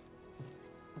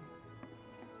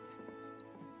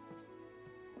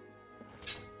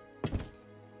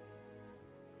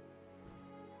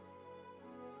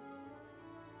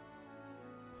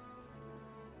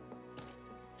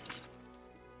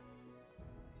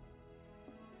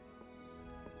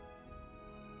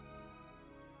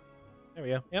 There we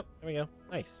go. Yep, there we go.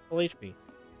 Nice. Full HP.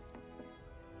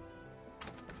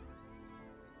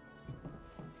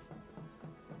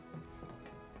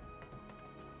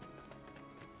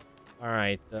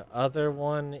 Alright, the other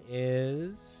one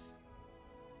is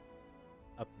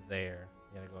up there.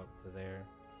 You gotta go up to there.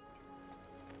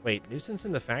 Wait, nuisance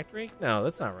in the factory? No,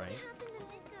 that's not right.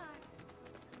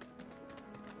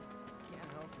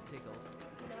 Can't help but take a look.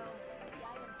 You know, the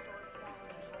item store's fallen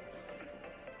in hard times.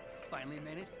 Finally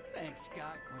managed? Thanks,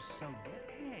 Scott. We're so dead.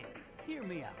 Hey, hear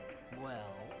me out.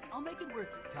 Well, I'll make it worth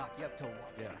it. Talk you up to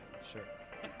what? Yeah, sure.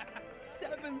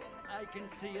 7th. I can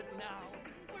see it now.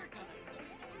 We're gonna.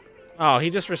 Oh,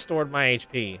 he just restored my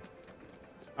HP.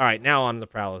 Alright, now the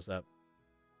prowl is up.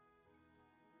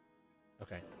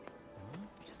 Okay.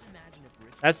 Just imagine if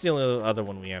Rich... That's the only other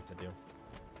one we have to do.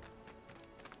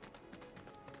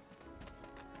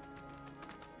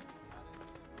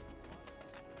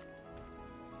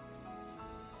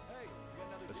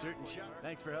 A certain shot.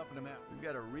 Thanks for helping him out. We've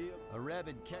got a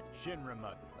rabid cat Shinra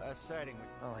mug. Last sighting was...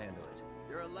 I'll handle it.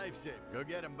 You're a lifesaver. Go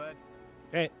get him, bud.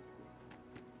 Okay.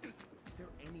 Is there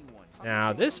anyone...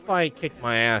 Now, this fight kicked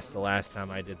my ass the last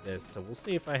time I did this, so we'll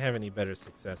see if I have any better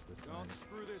success this time. Don't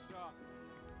screw this up.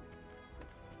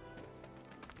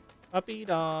 Puppy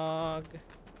dog.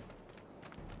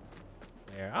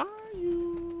 Where are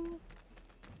you?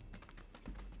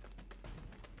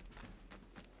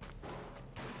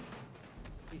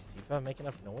 Jeez, Tifa, make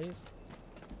enough noise?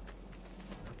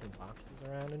 Knocking boxes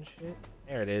around and shit.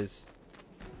 There it is.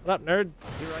 What up, nerd?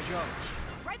 Here I go.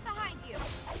 Right behind you.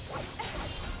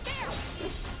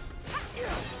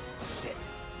 Shit.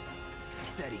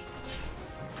 Steady.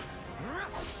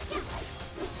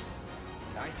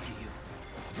 I see you.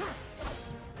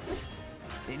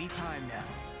 Anytime now.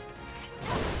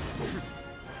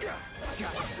 Gotcha.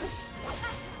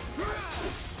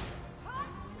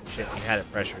 Shit, he had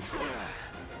it pressured.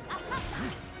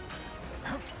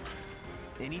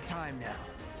 Anytime now.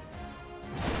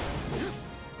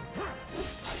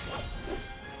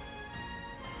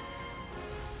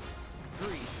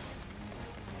 Freeze.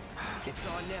 It's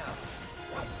on now.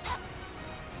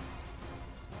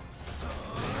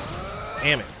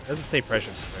 Damn it. Doesn't stay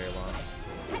pressured for very long.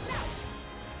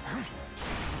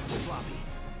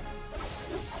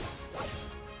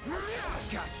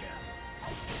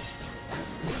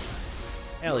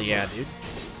 Hell yeah, dude.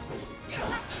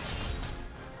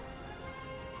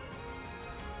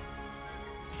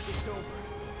 It's over.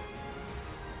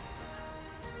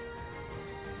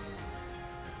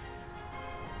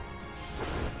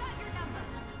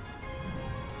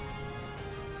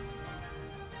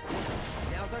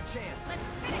 Now's our chance. Let's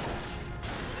finish.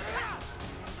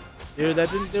 Dude,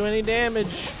 that didn't do any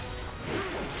damage.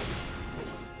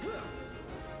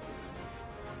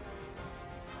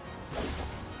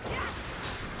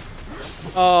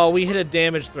 Oh, we hit a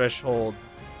damage threshold.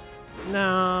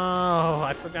 No,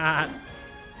 I forgot.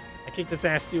 I kicked this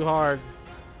ass too hard.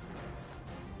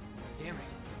 Damn it.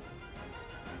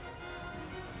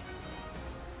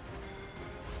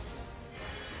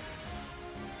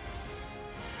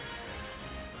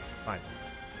 It's fine.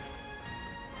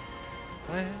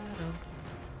 Hey,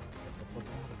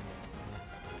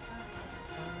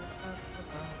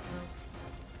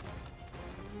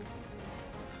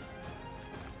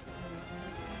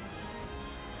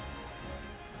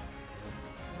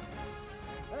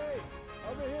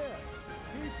 over here.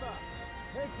 Tifa.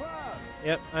 Hey, Cloud.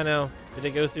 Yep, I know. Did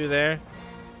it go through there?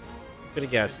 Could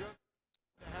have guessed.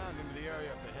 The hound into the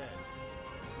area up ahead.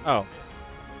 Oh.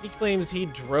 He claims he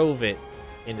drove it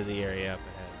into the area up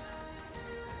ahead.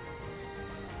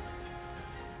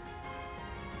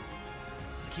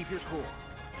 Keep your cool.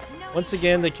 Once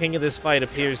again, the king of this fight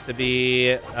appears to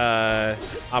be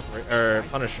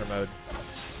Punisher mode.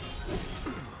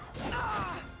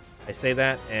 I say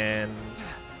that and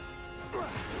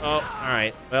oh, all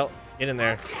right. Well, get in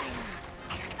there.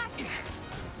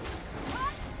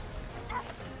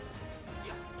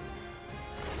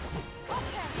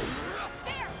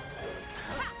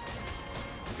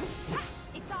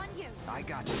 It's on you. I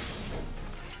got you.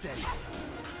 Steady.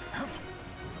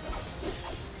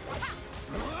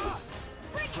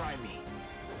 Try me.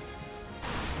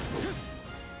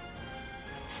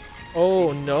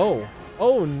 Oh no.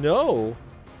 Oh no.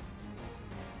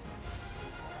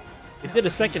 It did a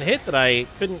second hit that I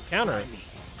couldn't counter.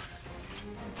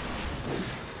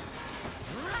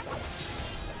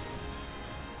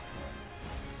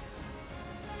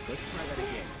 Let's try that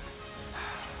again.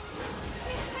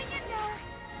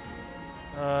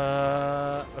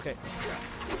 Okay.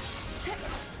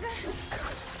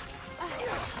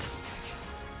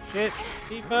 Shit,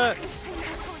 Tifa.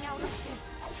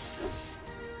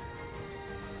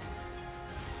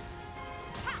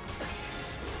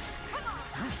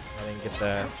 I didn't get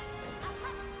that.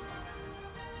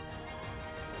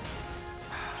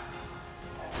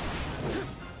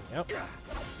 Yep.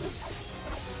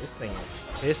 This thing is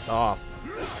pissed off.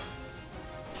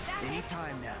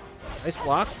 Anytime now. Nice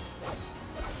block.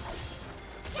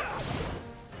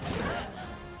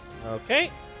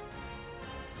 Okay.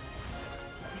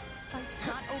 This fight's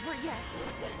not over yet.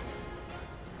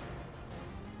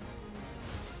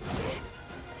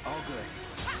 All good.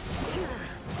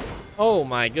 Oh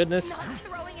my goodness. Not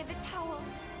throwing in the towel.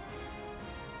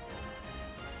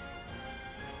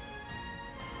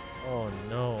 Oh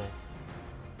no.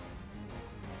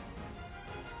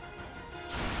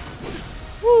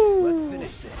 Woo. Let's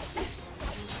finish this.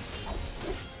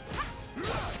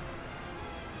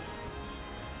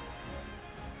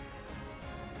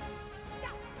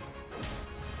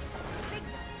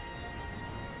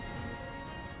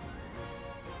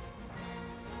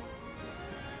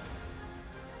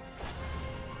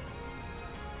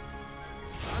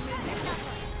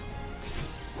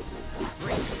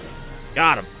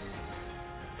 Got him.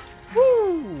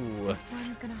 Woo. This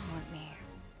one's gonna haunt me.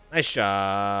 Nice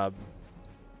job.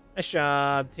 Nice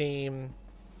job, team.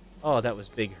 Oh, that was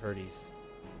big hurties.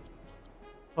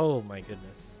 Oh my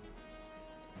goodness.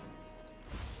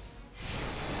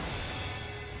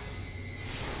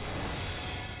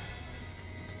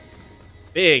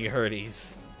 Big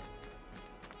hurties.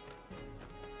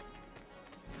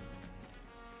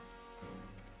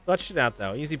 Clutched it out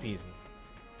though. Easy peasy.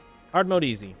 Hard mode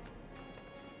easy.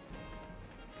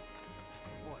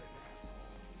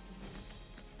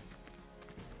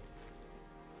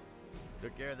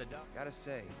 Took care of the dog. Gotta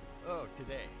say. Oh,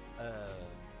 today.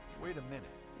 Wait a minute.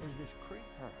 There's this creep.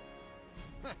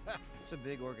 Huh. It's a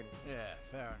big organ. Yeah,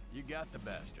 fair. You got the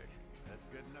bastard. That's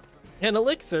good enough for me. An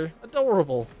elixir.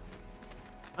 Adorable.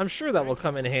 I'm sure that will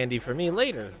come in handy for me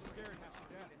later.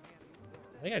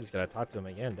 I think I just gotta talk to him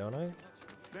again, don't I?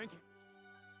 Thank you.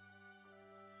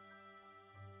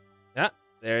 Yeah,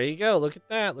 there you go. Look at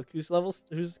that. Look who's look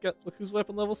who's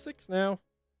weapon level 6 now.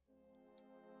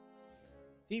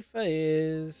 Tifa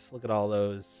is, look at all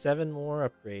those, 7 more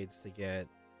upgrades to get.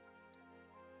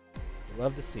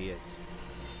 Love to see it.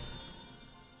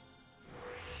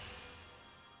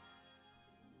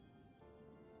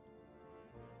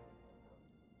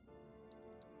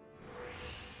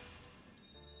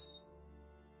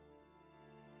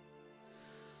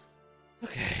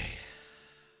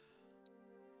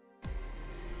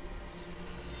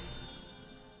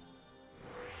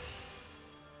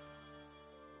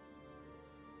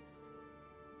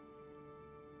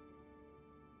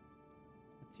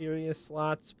 cafeteria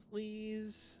slots,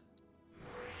 please.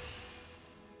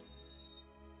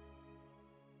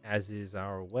 As is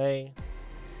our way.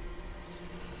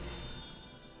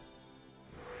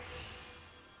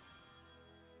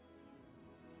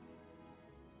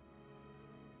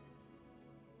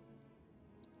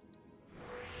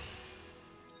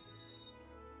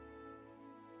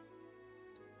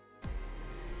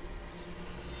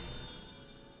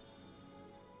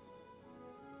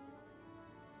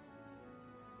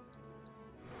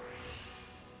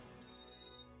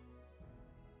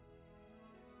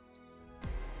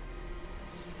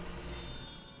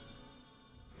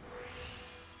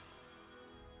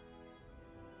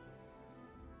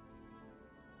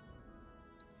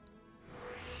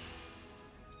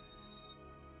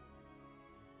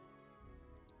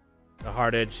 The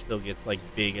hard edge still gets like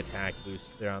big attack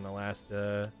boosts there on the last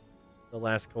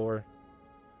core.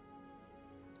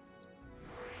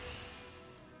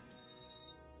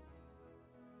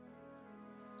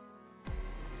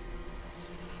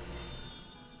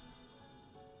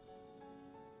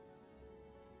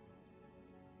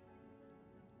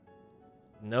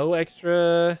 No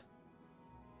extra.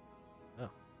 Oh,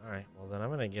 all right. Well, then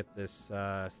I'm gonna get this.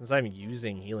 Since I'm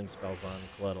using healing spells on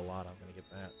Claude a lot, I'm gonna get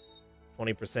that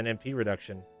 20% MP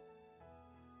reduction.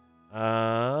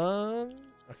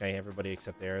 Okay, everybody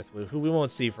except Aerith, who we won't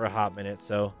see for a hot minute.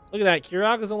 So look at that.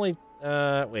 Kiraga's only.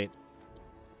 Wait.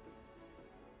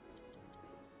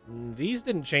 These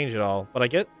didn't change at all, but I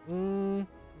get. Looks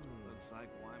like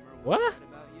Weimer was What? right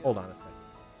about you. Hold on a second.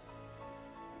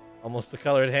 Almost the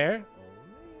colored hair.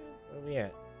 Where are we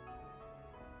at?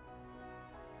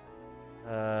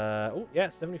 Oh yeah,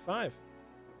 75.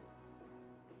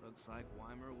 Looks like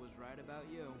Weimer was right about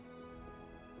you.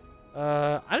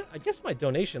 I guess my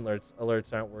donation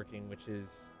alerts aren't working, which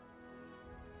is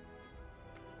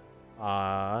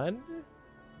odd.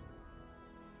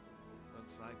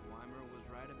 Looks like Weimer was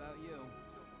right about you.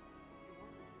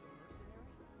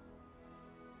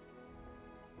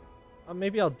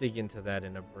 Maybe I'll dig into that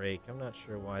in a break. I'm not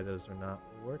sure why those are not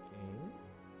working.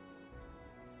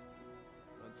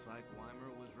 Looks like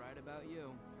Weimer was right about you.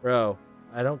 Bro,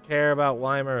 I don't care about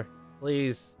Weimer.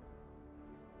 Please.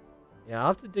 Yeah, I'll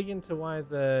have to dig into why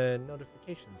the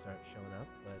notifications aren't showing up,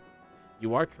 but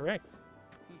you are correct.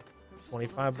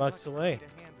 25 bucks away.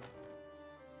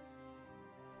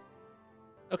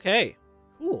 Okay,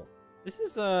 cool. This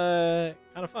is kind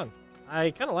of fun.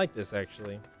 I kind of like this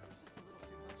actually.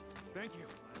 Thank you.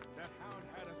 That hound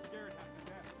had us scared half to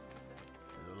death.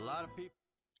 There's a lot of people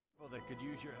that could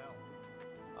use your help.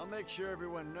 I'll make sure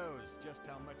everyone knows just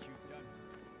how much you've done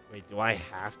for us. Wait, do I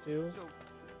have to? So,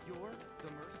 you're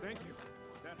the mercenary? Thank you.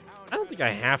 That hound I don't think I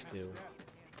have to.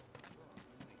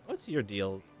 What's your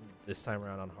deal this time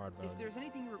around on hard mode? If there's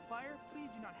anything you require,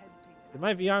 please do not hesitate to. Did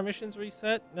my VR missions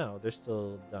reset? No, they're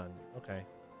still done. Okay.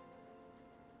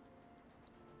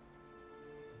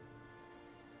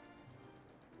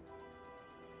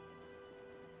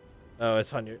 Oh,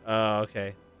 it's on your... Oh,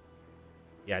 okay.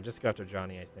 Yeah, just go after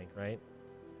Johnny, I think, right?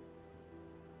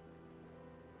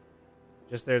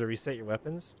 Just there to reset your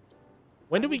weapons?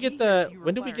 When do we get the...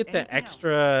 When do we get the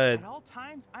extra... At all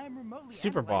times, I am remotely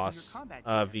super boss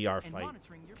VR and fight?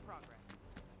 monitoring your progress.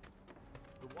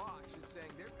 The watch is saying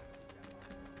they're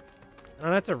I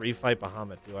don't have to refight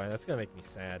Bahamut, do I? That's gonna make me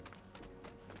sad.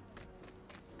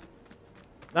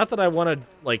 Not that I want to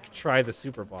like try the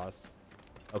super boss.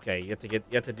 Okay, you have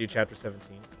to do chapter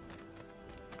 17.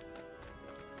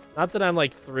 Not that I'm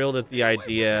like thrilled at the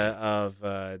idea of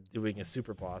doing a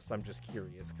super boss. I'm just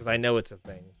curious because I know it's a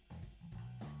thing.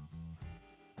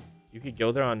 You could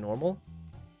go there on normal.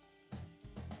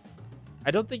 I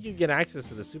don't think you get access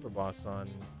to the super boss on.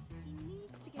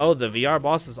 Oh, the VR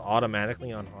boss is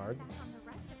automatically on hard.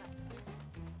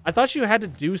 I thought you had to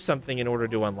do something in order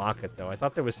to unlock it, though. I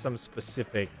thought there was some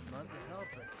specific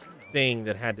thing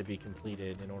that had to be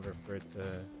completed in order for it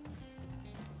to...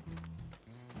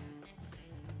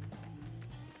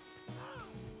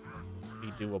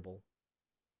 be doable.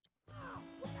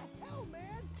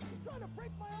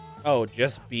 Oh,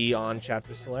 just be on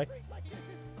chapter select?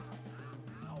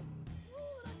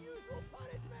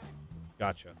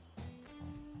 Gotcha.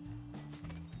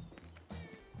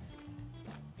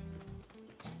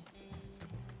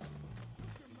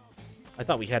 I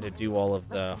thought we had to do all of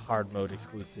the hard mode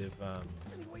exclusive.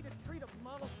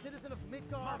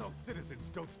 Model citizens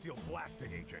don't steal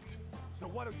blasting, Agent. So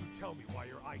why don't you tell me why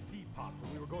your ID popped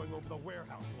when we were going over the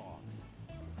warehouse logs?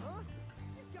 Huh?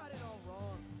 You got it all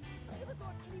wrong. I never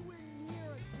thought anywhere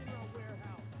near a Shinra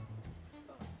warehouse.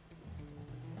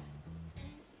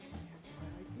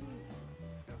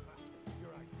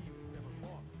 Your ID was never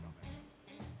lost, dumbass.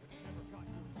 But it never got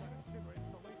you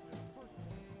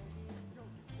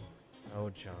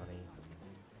Johnny.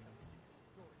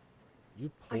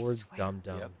 You poor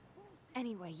dum-dum. Yep.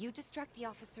 Anyway, you distract the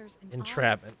officers and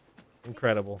Entrapment.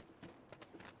 Incredible.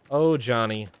 Oh,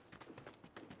 Johnny.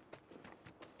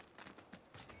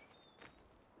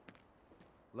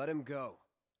 Let him go.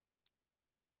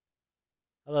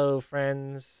 Hello,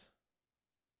 friends.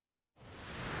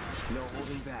 No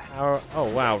holding back.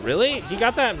 Oh, wow. Really? He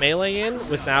got that melee in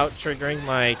without triggering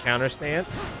my counter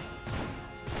stance?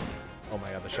 Oh my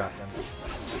god, the shotgun.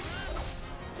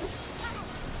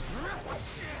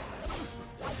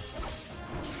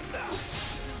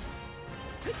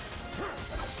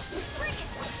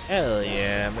 Hell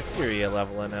yeah, materia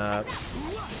leveling up.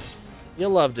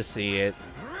 You'll love to see it.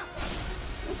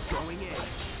 Going in.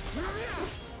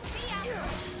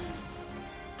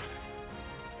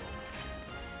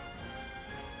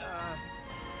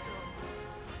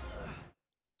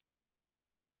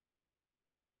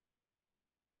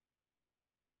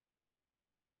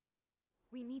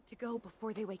 we need to go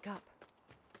before they wake up.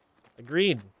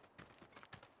 Agreed.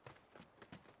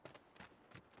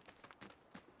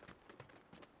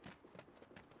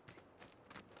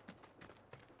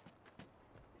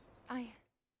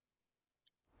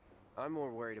 I'm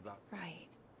more worried about... Right.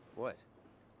 What?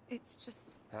 It's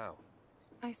just... How?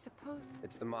 I suppose...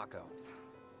 It's the Mako.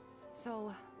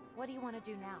 So, what do you want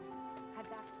to do now? Head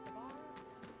back to the bar?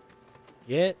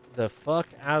 Get the fuck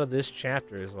out of this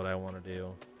chapter is what I want to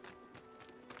do.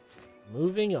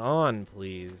 Moving on,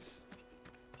 please.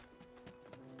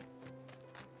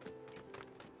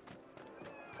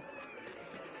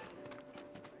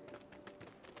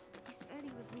 He said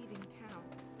he was leaving town.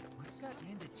 What's gotten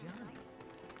into Johnny?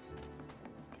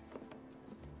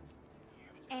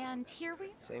 And here we...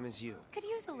 Same as you. Could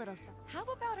use a little some. How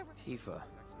about a... Tifa.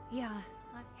 Yeah.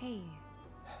 Hey.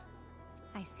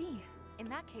 I see. In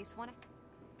that case, wanna...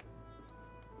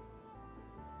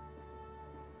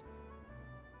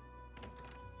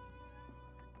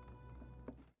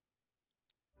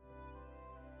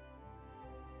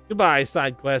 Goodbye,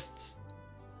 side quests.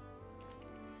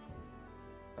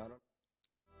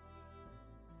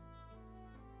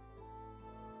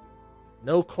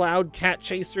 No cloud cat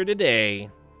chaser today.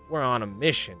 We're on a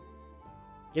mission.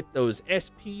 Get those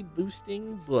SP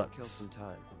boosting books. Kill some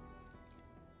time.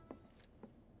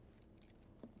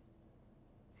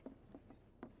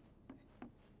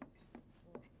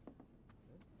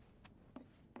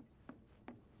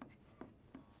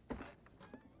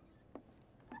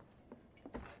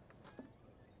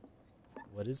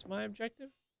 What is my objective?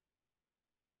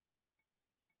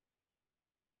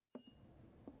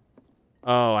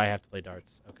 Oh, I have to play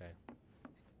darts. Okay.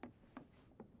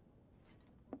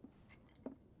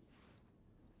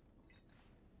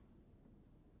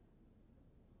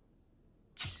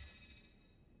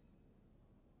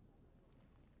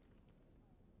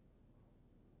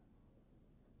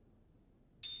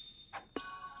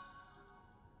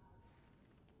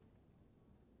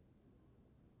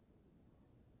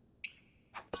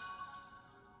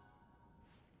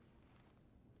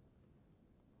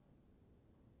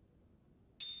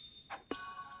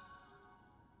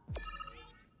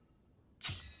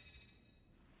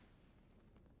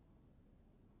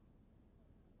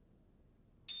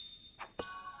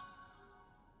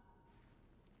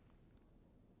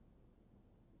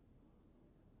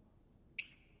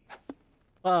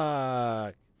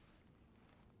 Fuck.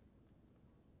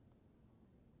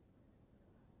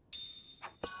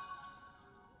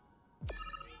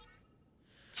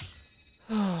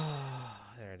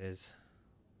 There it is.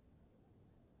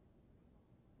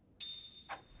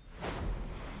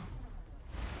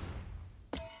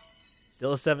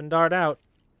 Still a 7 dart out.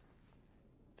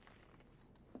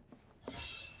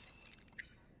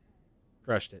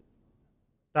 Crushed it.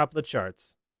 Top of the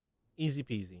charts. Easy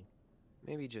peasy.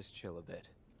 Maybe just chill a bit.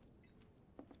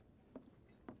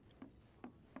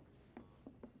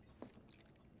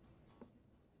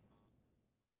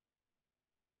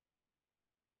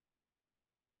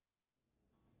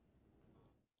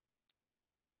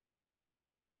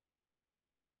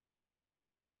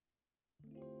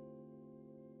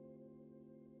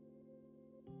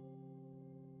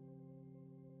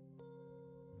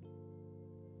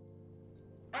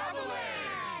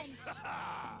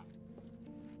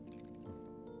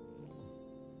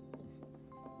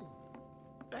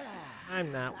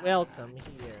 I'm not welcome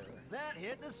here. That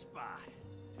hit the spot.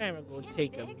 Time to go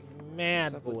take a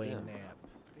mad boy nap.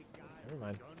 Never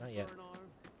mind, not yet.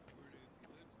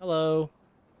 Hello.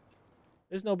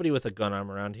 There's nobody with a gun arm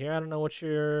around here. I don't know what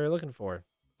you're looking for.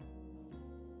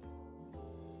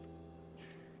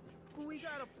 We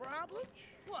got a problem?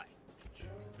 What?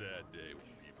 Sad day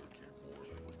when people care more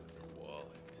about what's in their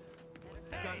wallet. What's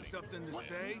Got something to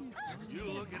say? You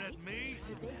looking at me?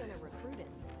 They're gonna recruit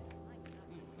him.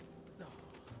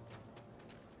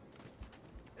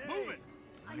 Move it!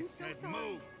 I said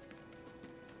move.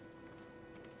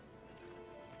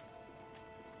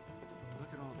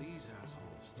 Look at all these assholes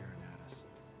staring at us.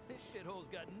 This shithole's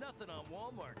got nothing on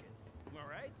Wall Market. Am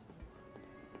I right?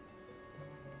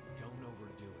 Don't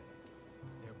overdo it.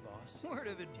 Their boss. Word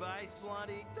of advice,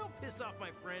 Blondie. Don't piss off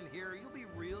my friend here. You'll be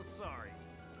real sorry.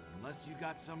 Unless you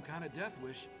got some kind of death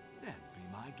wish, then be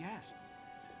my guest.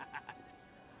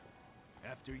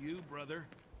 After you, brother.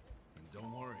 And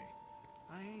don't worry,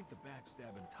 I ain't the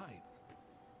backstabbing type.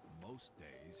 Most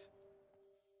days.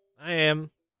 I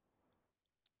am.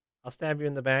 I'll stab you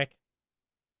in the back.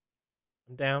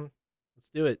 I'm down. Let's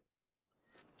do it.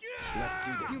 Let's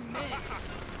do this.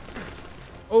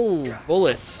 Oh,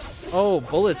 bullets. Oh,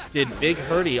 bullets did big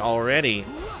hurty already.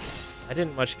 I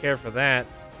didn't much care for that.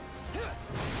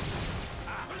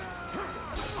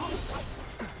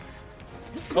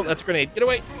 Oh, that's a grenade. Get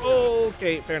away. Oh,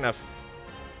 okay, fair enough.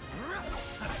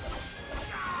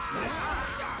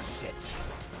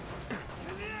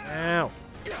 Ow.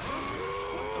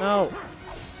 No.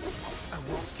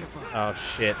 Oh,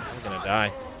 shit. I'm gonna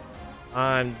die.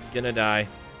 I'm gonna die.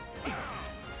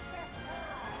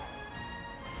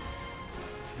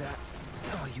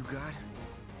 That all you got?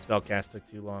 Spellcast took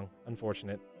too long.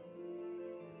 Unfortunate.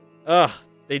 Ugh.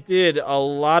 They did a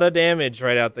lot of damage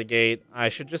right out the gate. I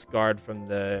should just guard at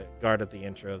the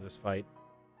intro of this fight.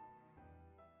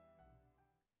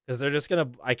 Because they're just gonna...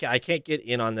 I can't get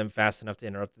in on them fast enough to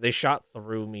interrupt. They shot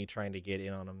through me trying to get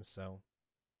in on them, so...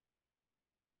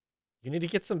 You need to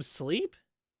get some sleep?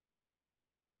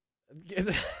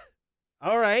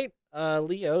 Alright,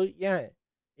 Leo, yeah.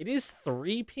 It is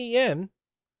 3 p.m.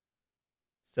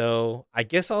 So I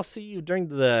guess I'll see you during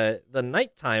the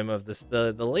nighttime of this,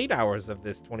 the late hours of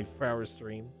this 24-hour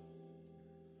stream.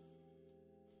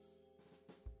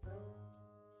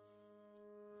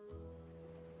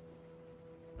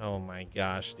 Oh my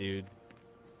gosh, dude.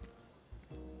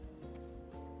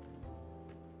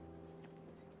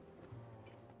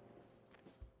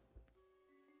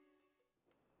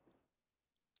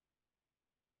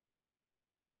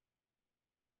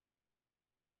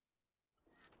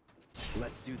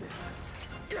 Let's do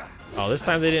this. Oh, this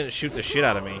time they didn't shoot the shit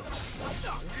out of me.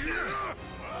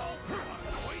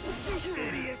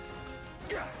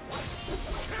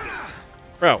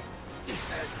 Bro.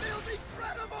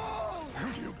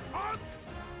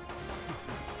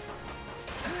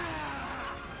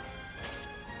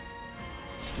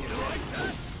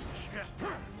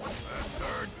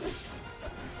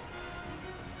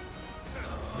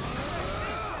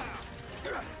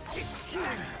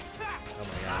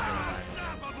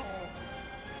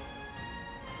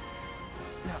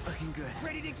 Not looking good.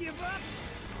 Ready to give up?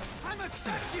 I'm a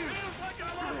touch you!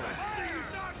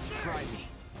 Try me.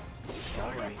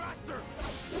 All right.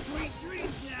 Sweet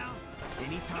dreams now!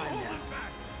 Anytime now.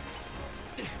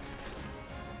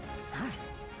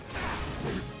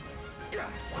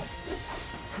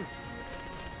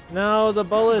 No, the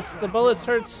bullets. The bullets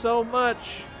hurt so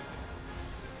much.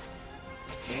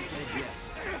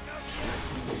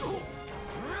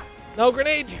 No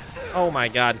grenade. Oh my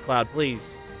god, Cloud,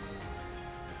 please.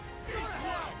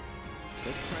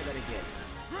 Let's try that again.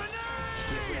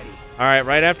 Get ready. Alright,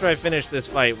 right after I finish this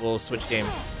fight, we'll switch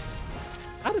games.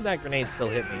 How did that grenade still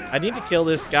hit me? I need to kill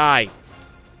this guy.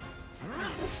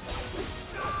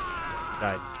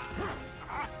 Died.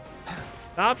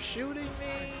 Stop shooting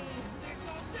me.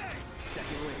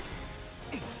 Second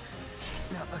win.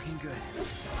 Not looking good.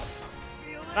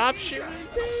 Stop shooting me,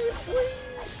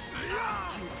 please.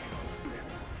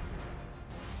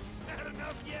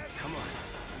 Come on.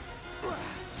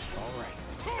 All right.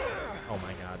 Oh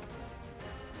my god.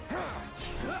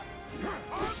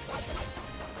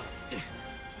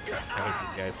 I hate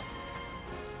these guys.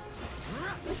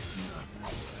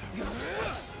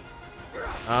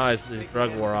 Ah, it's the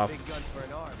drug war off. Big gun for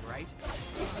an arm, right?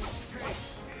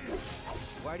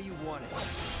 Why do you want it?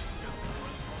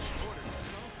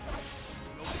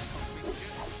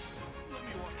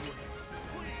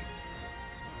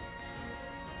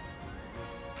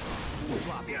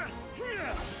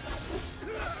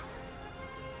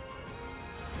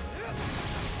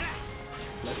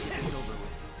 Let's get this over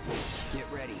with. Get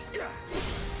ready.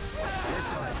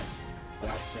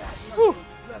 That's that. Whew.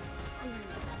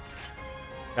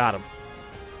 Got him.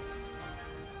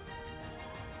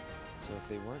 So if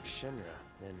they weren't Shinra,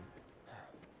 then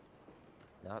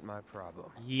not my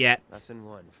problem. Yet. Lesson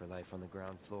 1 for life on the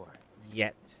ground floor.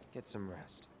 Yet. Get some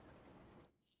rest.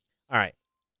 Alright.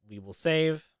 We will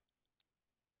save.